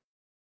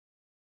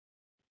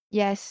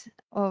 Yes.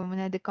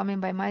 Another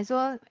comment by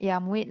Maisol. Yeah,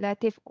 Muid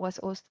Latif was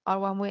also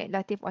Arwah Muid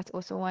Latif was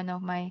also one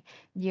of my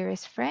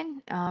dearest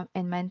friend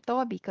and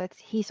mentor because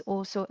he's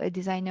also a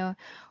designer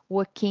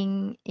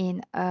working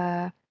in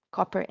a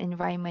corporate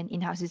environment,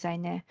 in-house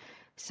designer.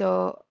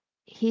 So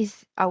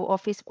he's our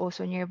office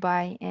also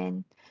nearby,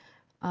 and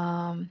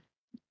um,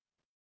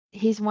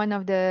 he's one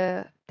of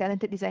the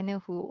talented designer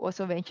who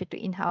also ventured to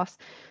in-house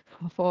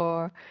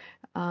for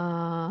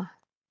uh,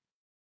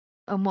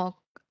 a more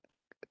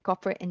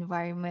corporate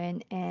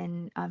environment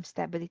and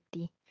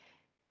stability.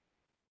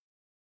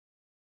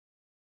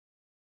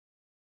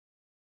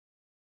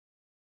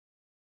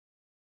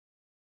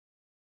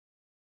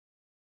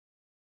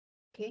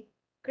 Okay,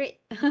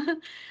 great.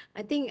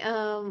 I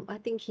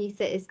think he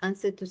said his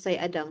answer to Sai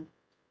Adam.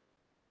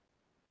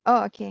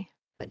 Oh, okay.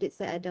 What did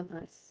Sai Adam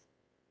ask?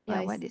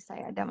 Yeah, I what did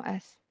Saya Adam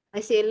ask?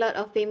 I see a lot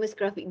of famous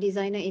graphic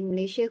designer in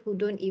Malaysia who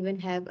don't even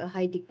have a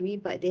high degree,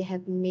 but they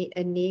have made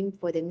a name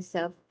for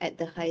themselves at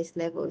the highest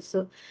level.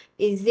 So,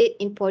 is it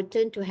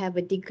important to have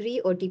a degree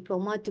or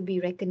diploma to be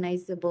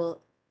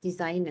recognizable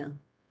designer?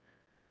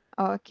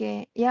 Oh,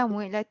 okay. Yeah,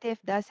 Muid Latif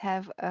does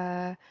have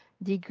a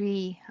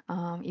degree,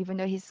 even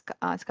though he's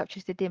sculpture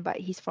student, but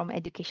he's from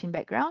education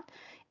background,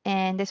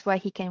 and that's why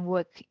he can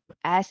work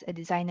as a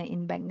designer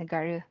in Bank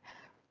Negara.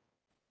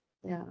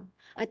 Yeah,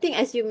 I think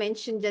as you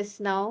mentioned just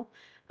now,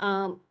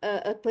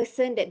 a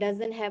person that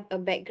doesn't have a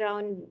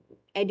background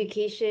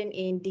education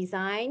in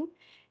design,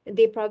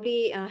 they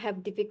probably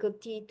have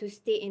difficulty to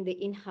stay in the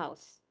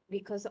in-house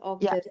because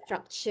of Yeah, the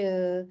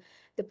structure,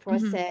 the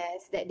Mm-hmm.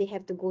 process that they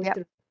have to go Yep.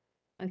 through.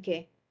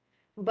 Okay.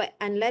 But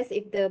unless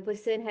if the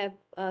person have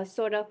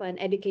sort of an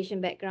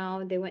education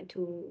background, they went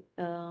to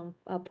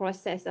a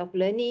process of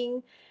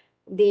learning,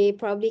 they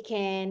probably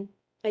can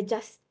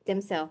adjust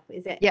themselves.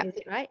 Yep. Is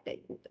it right?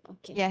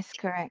 Okay. Yes,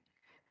 correct.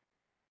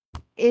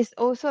 It's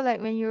also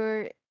like when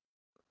you're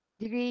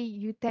degree,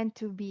 you tend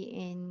to be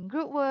in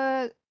group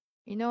work,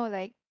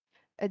 like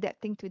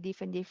adapting to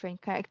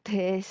different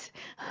characters.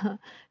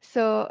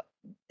 So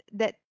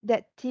that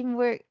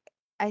teamwork,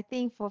 I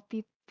think for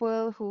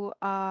people who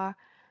are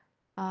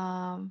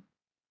um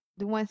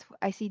the ones who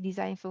I see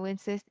design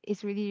influencers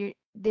is really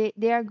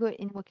they are good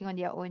in working on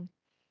their own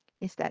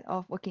instead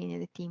of working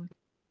in a team.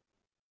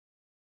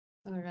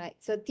 All right.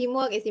 So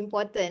teamwork is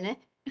important, eh?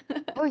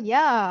 Oh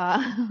yeah.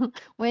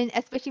 When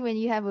especially when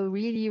you have a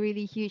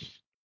really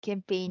huge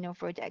campaign or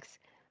projects.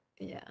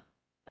 Yeah.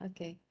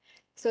 Okay.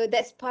 So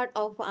that's part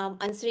of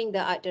answering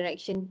the art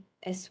direction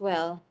as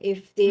well.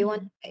 If they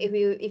want, Hmm.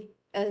 if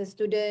a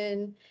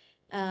student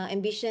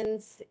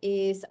ambitions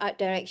is art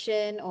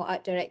direction or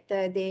art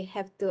director, they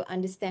have to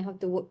understand how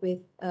to work with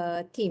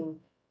a team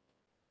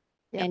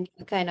Yep. and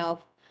kind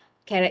of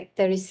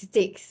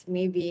characteristics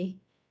maybe.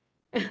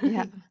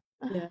 Yeah.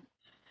 Yeah.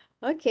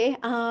 Okay.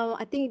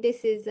 I think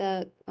this is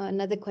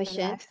another The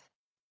question. last.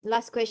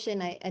 Last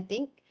question, I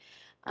think.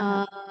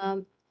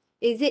 Uh-huh.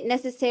 Is it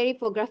necessary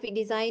for graphic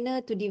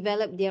designer to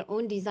develop their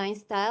own design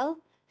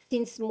style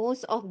since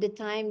most of the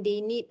time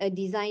they need a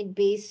design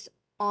based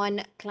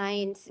on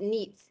clients'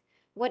 needs?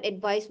 What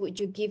advice would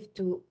you give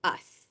to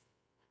us?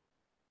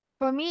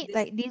 For me, This.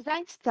 like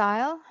design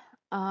style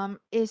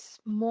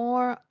is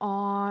more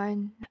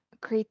on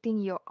creating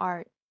your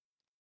art.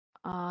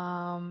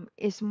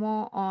 Is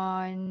more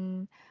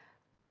on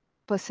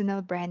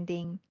personal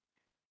branding.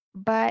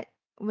 But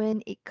when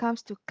it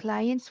comes to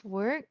clients'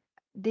 work,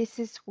 this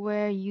is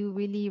where you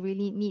really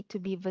need to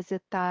be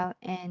versatile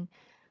and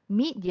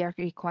meet their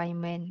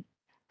requirement.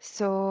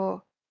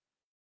 So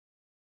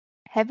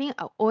having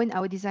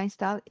our design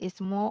style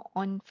is more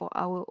on for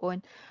our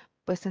own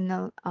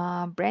personal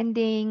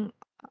branding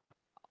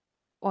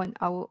on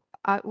our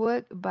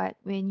artwork. But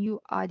when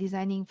you are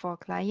designing for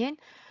a client,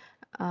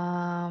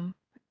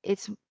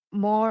 it's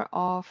more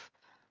of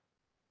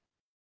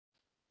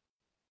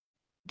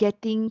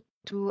getting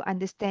to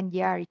understand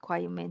their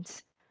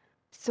requirements.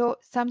 So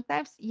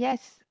sometimes,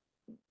 yes,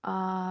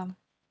 um,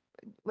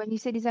 when you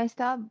say design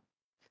style,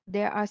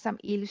 there are some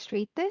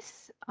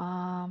illustrators.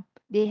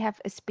 They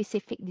have a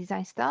specific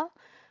design style.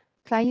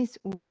 Clients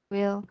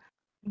will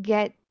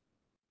get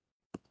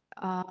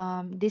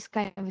this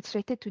kind of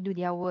illustrator to do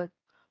their work,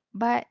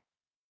 but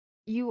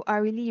you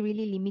are really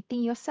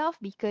limiting yourself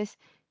because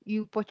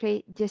you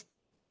portray just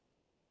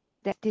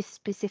this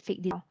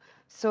specific design style.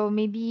 So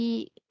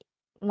maybe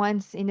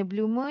once in a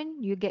blue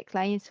moon, you get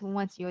clients who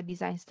wants your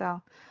design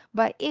style.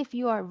 But if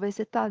you are a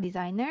versatile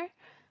designer,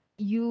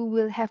 you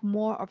will have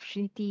more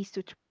opportunities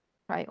to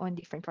try on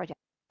different projects.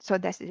 So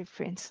that's the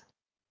difference.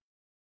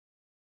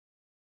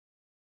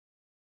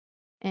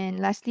 And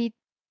lastly,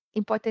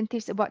 important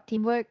tips about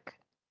teamwork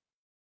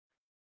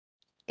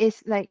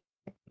is like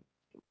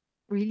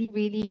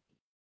really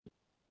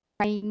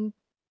trying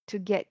to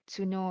get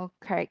to know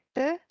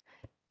character,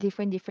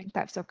 different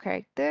types of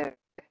character,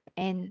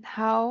 and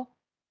how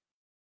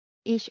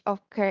each of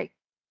character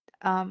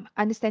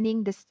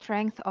understanding the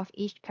strength of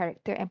each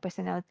character and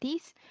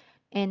personalities,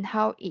 and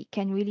how it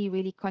can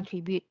really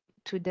contribute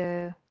to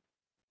the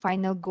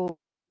final goal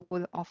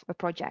of a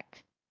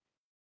project.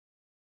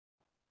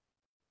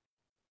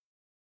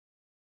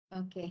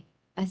 Okay.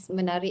 As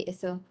menarik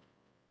so.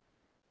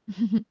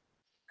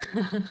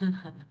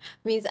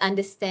 Means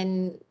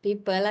understand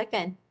people lah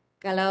kan.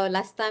 Kalau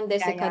last time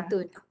there's a Yeah.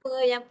 cartoon, apa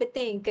yang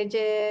penting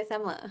kerja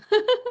sama.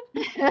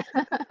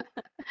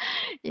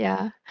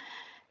 Yeah.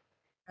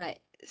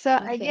 Right. So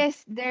I Okay.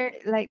 guess there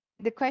like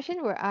the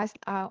question were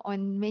asked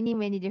on many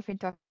different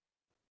topics.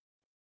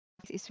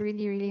 It's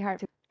really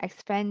hard to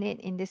expand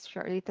it in this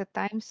short little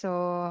time.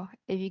 So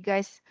if you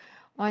guys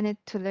wanted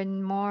to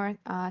learn more,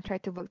 try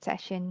to book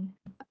session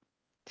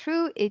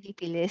through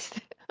ADP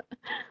list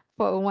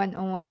for a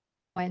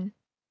one-on-one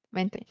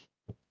mentoring.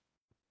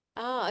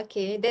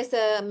 Okay. There's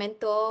a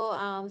mentor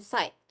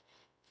site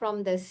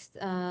from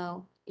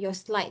your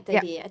slide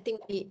Yep. tadi. I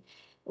think we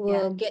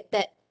Yeah. will get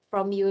that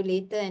from you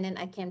later, and then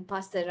I can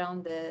pass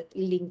around the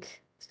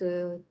link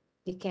so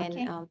you can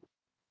Okay.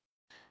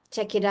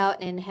 check it out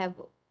and have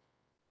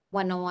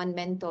one-on-one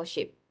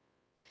mentorship.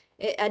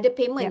 Ada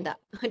payment Yep. tak?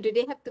 Do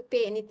they have to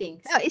pay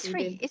anything, No, it's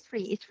free. student? It's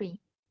free. It's free.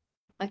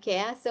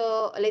 Okay,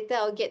 so later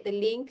I'll get the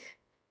link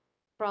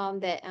from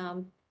that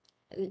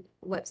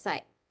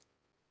website.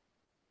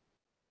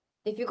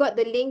 If you got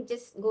the link,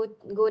 just go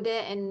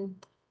there and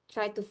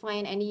try to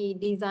find any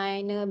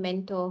designer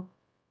mentor,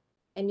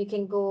 and you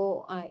can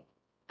go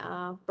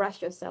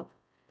brush yourself.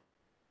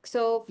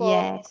 So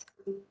Yes.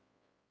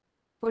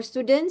 for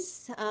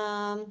students,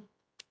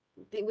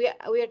 we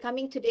are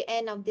coming to the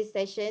end of this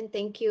session.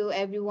 Thank you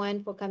everyone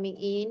for coming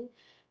in,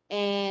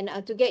 and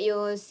to get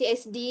your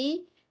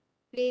CSD.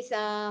 please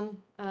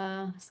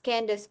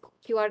scan the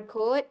QR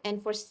code.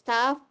 And for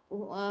staff,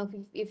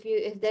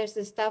 if there's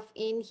a staff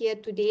in here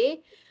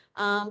today,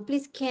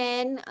 please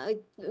scan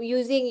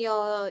using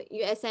your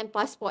USM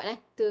passport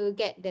to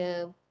get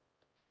the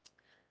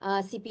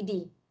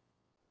CPD.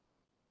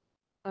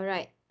 All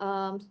right.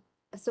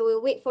 So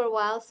we'll wait for a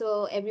while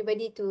so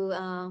everybody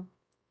to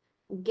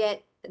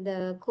get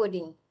the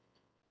coding.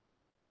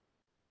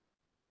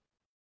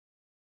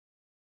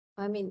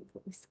 I mean,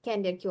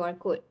 scan their QR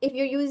code. If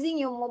you're using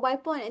your mobile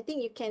phone, I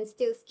think you can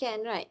still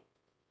scan, right?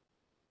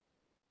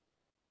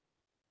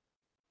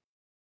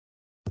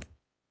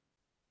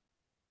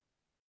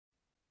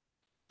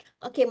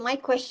 Okay, my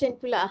question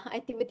pula. I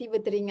tiba-tiba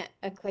teringat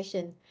a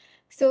question.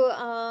 So,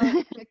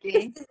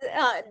 this Okay. is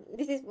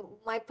this is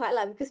my part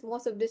lah because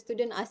most of the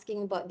student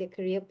asking about their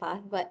career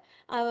path, but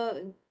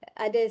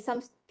ada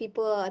some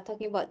people are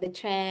talking about the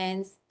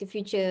trends, the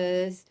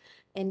futures,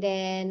 and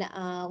then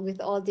with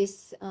all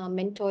these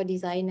mentor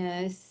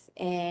designers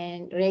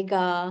and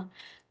Rega,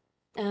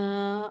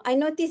 I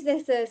noticed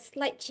there's a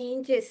slight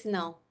changes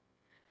now.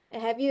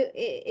 Have you,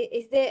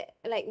 is there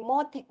like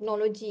more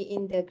technology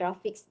in the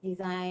graphics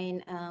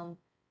design?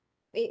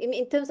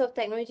 In terms of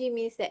technology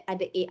means that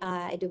ada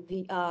AI, ada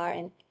VR,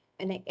 and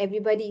like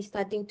everybody is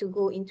starting to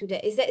go into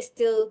that. Is that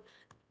still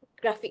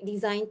graphic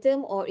design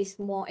term or is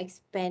more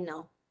expand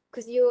now?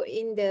 Because you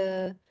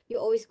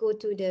always go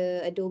to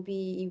the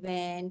Adobe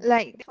event.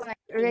 Like What's for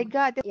happening?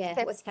 Rega, Yeah,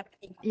 what's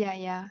happening? yeah,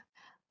 yeah.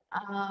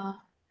 Uh,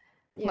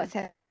 Yeah. what's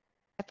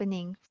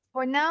happening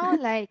for now?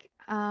 Like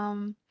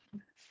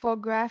for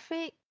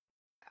graphic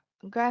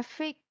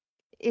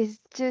is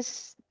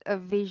just a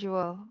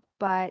visual,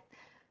 but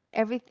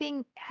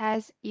everything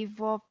has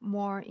evolved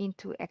more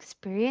into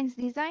experience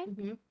design.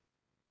 Mm-hmm.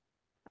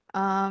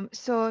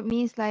 So it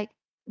means like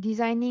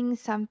designing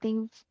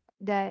something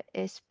that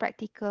is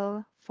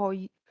practical for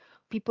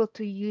people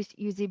to use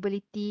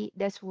usability.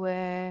 That's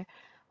where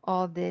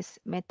all this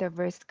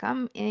metaverse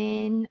come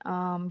in,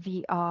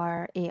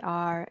 VR,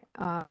 AR,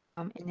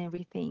 and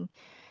everything.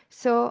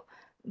 So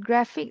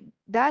graphic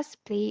does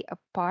play a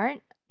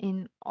part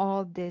in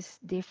all these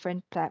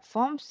different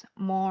platforms,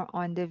 more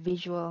on the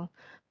visual.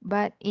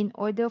 But in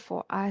order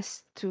for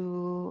us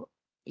to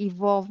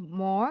evolve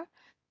more,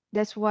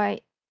 that's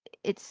why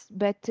it's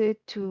better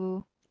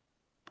to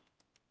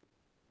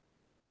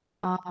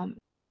one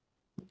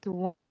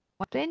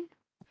discipline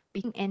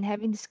and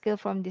having the skill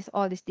from this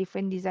all these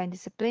different design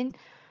discipline.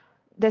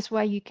 That's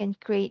why you can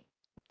create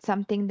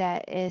something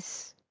that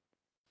is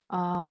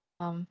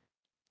um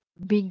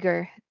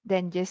bigger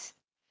than just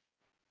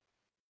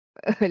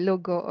a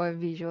logo or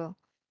visual.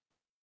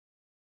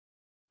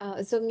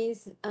 So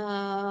means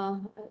uh,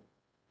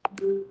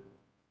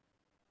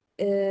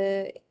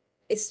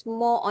 it's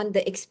more on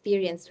the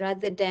experience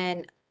rather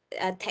than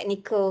a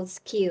technical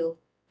skill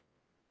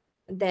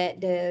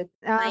that the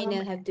Um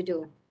designer have to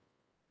do.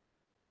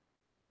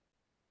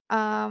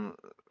 um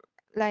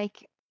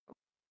like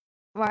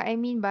what I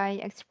mean by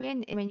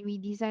experience when we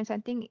design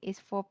something is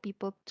for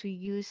people to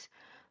use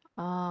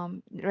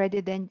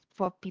rather than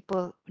for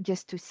people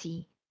just to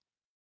see.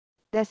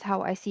 That's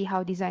how I see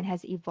how design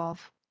has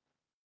evolved.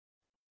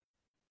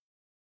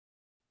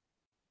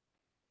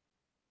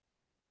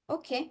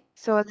 Okay.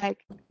 So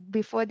like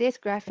before this,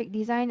 graphic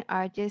design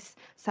are just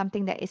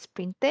something that is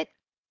printed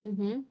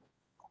Mm-hmm.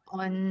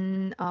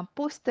 on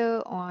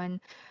poster,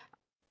 on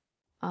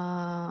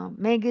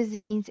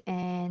magazines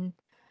and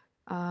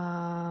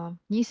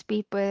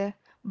newspaper.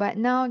 But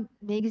now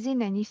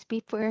magazine and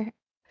newspaper,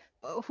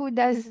 who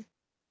does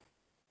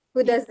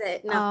Who does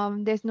that now?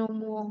 there's no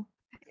more,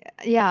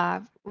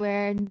 yeah,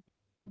 where news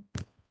and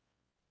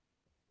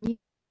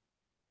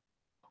platforms on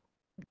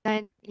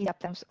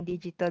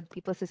digital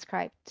people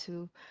subscribe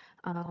to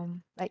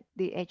like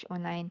the Edge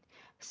Online.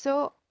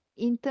 So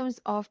in terms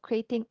of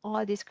creating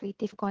all this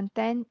creative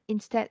content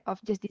instead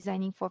of just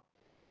designing for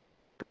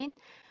print,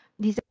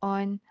 design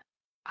on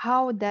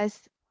how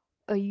does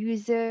a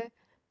user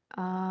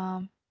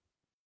um,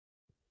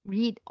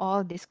 read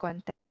all this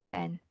content?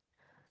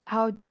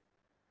 How do you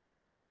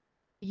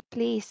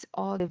place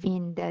all the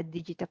in the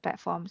digital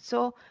platform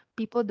so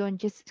people don't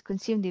just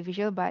consume the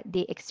visual but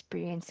they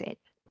experience it.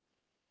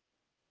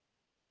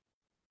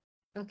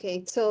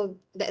 Okay, so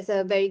that's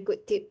a very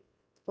good tip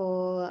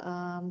for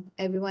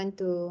everyone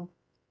to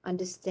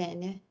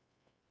understand. Yeah,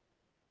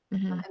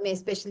 Mhm. I mean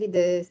especially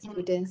the And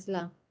students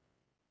lah.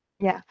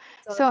 yeah.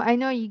 So So I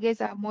know you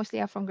guys are mostly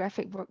are from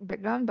graphic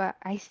background, but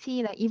I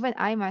see like even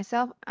I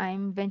myself,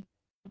 I'm venturing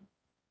to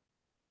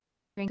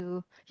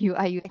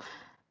UI UX.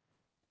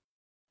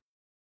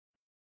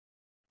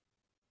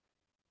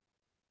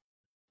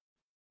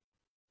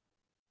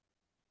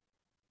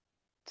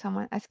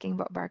 Someone asking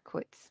about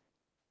barcodes.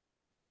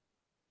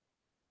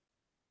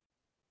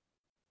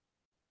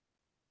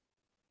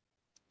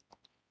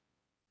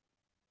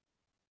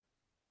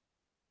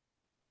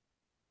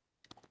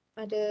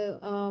 ada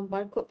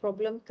barcode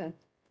problem ke?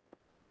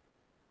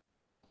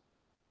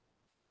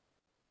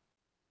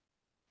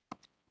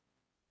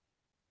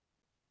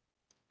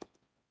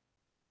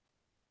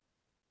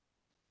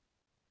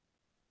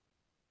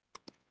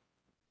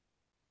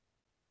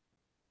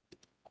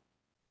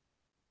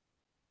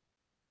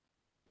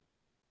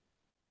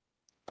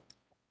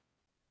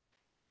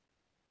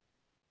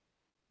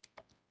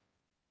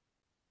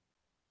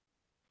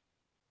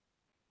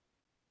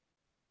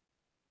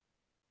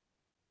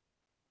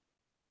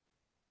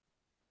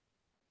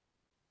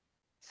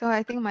 So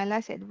I think my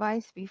last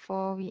advice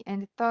before we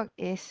end the talk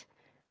is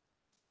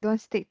don't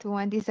stick to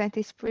one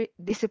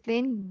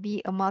discipline,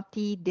 be a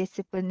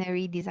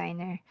multidisciplinary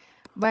designer.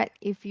 But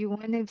if you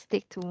want to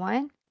stick to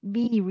one,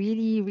 be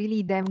really,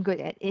 really damn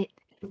good at it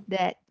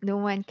that no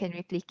one can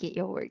replicate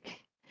your work.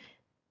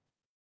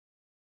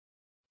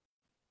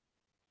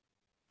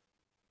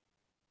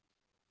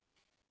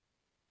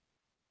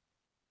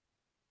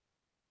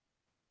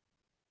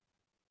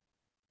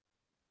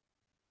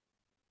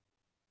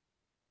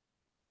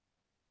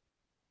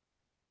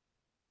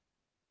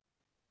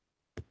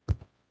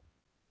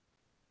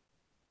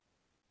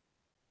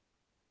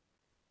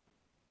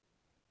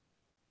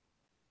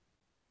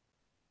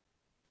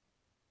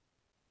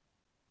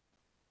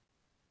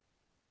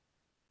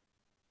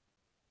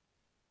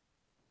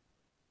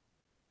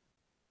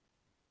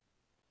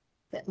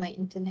 That my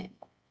internet.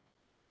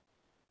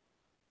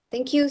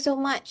 Thank you so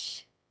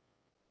much.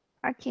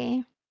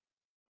 Okay.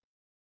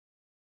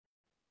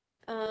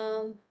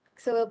 Um,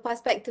 so we'll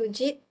pass back to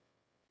Jit.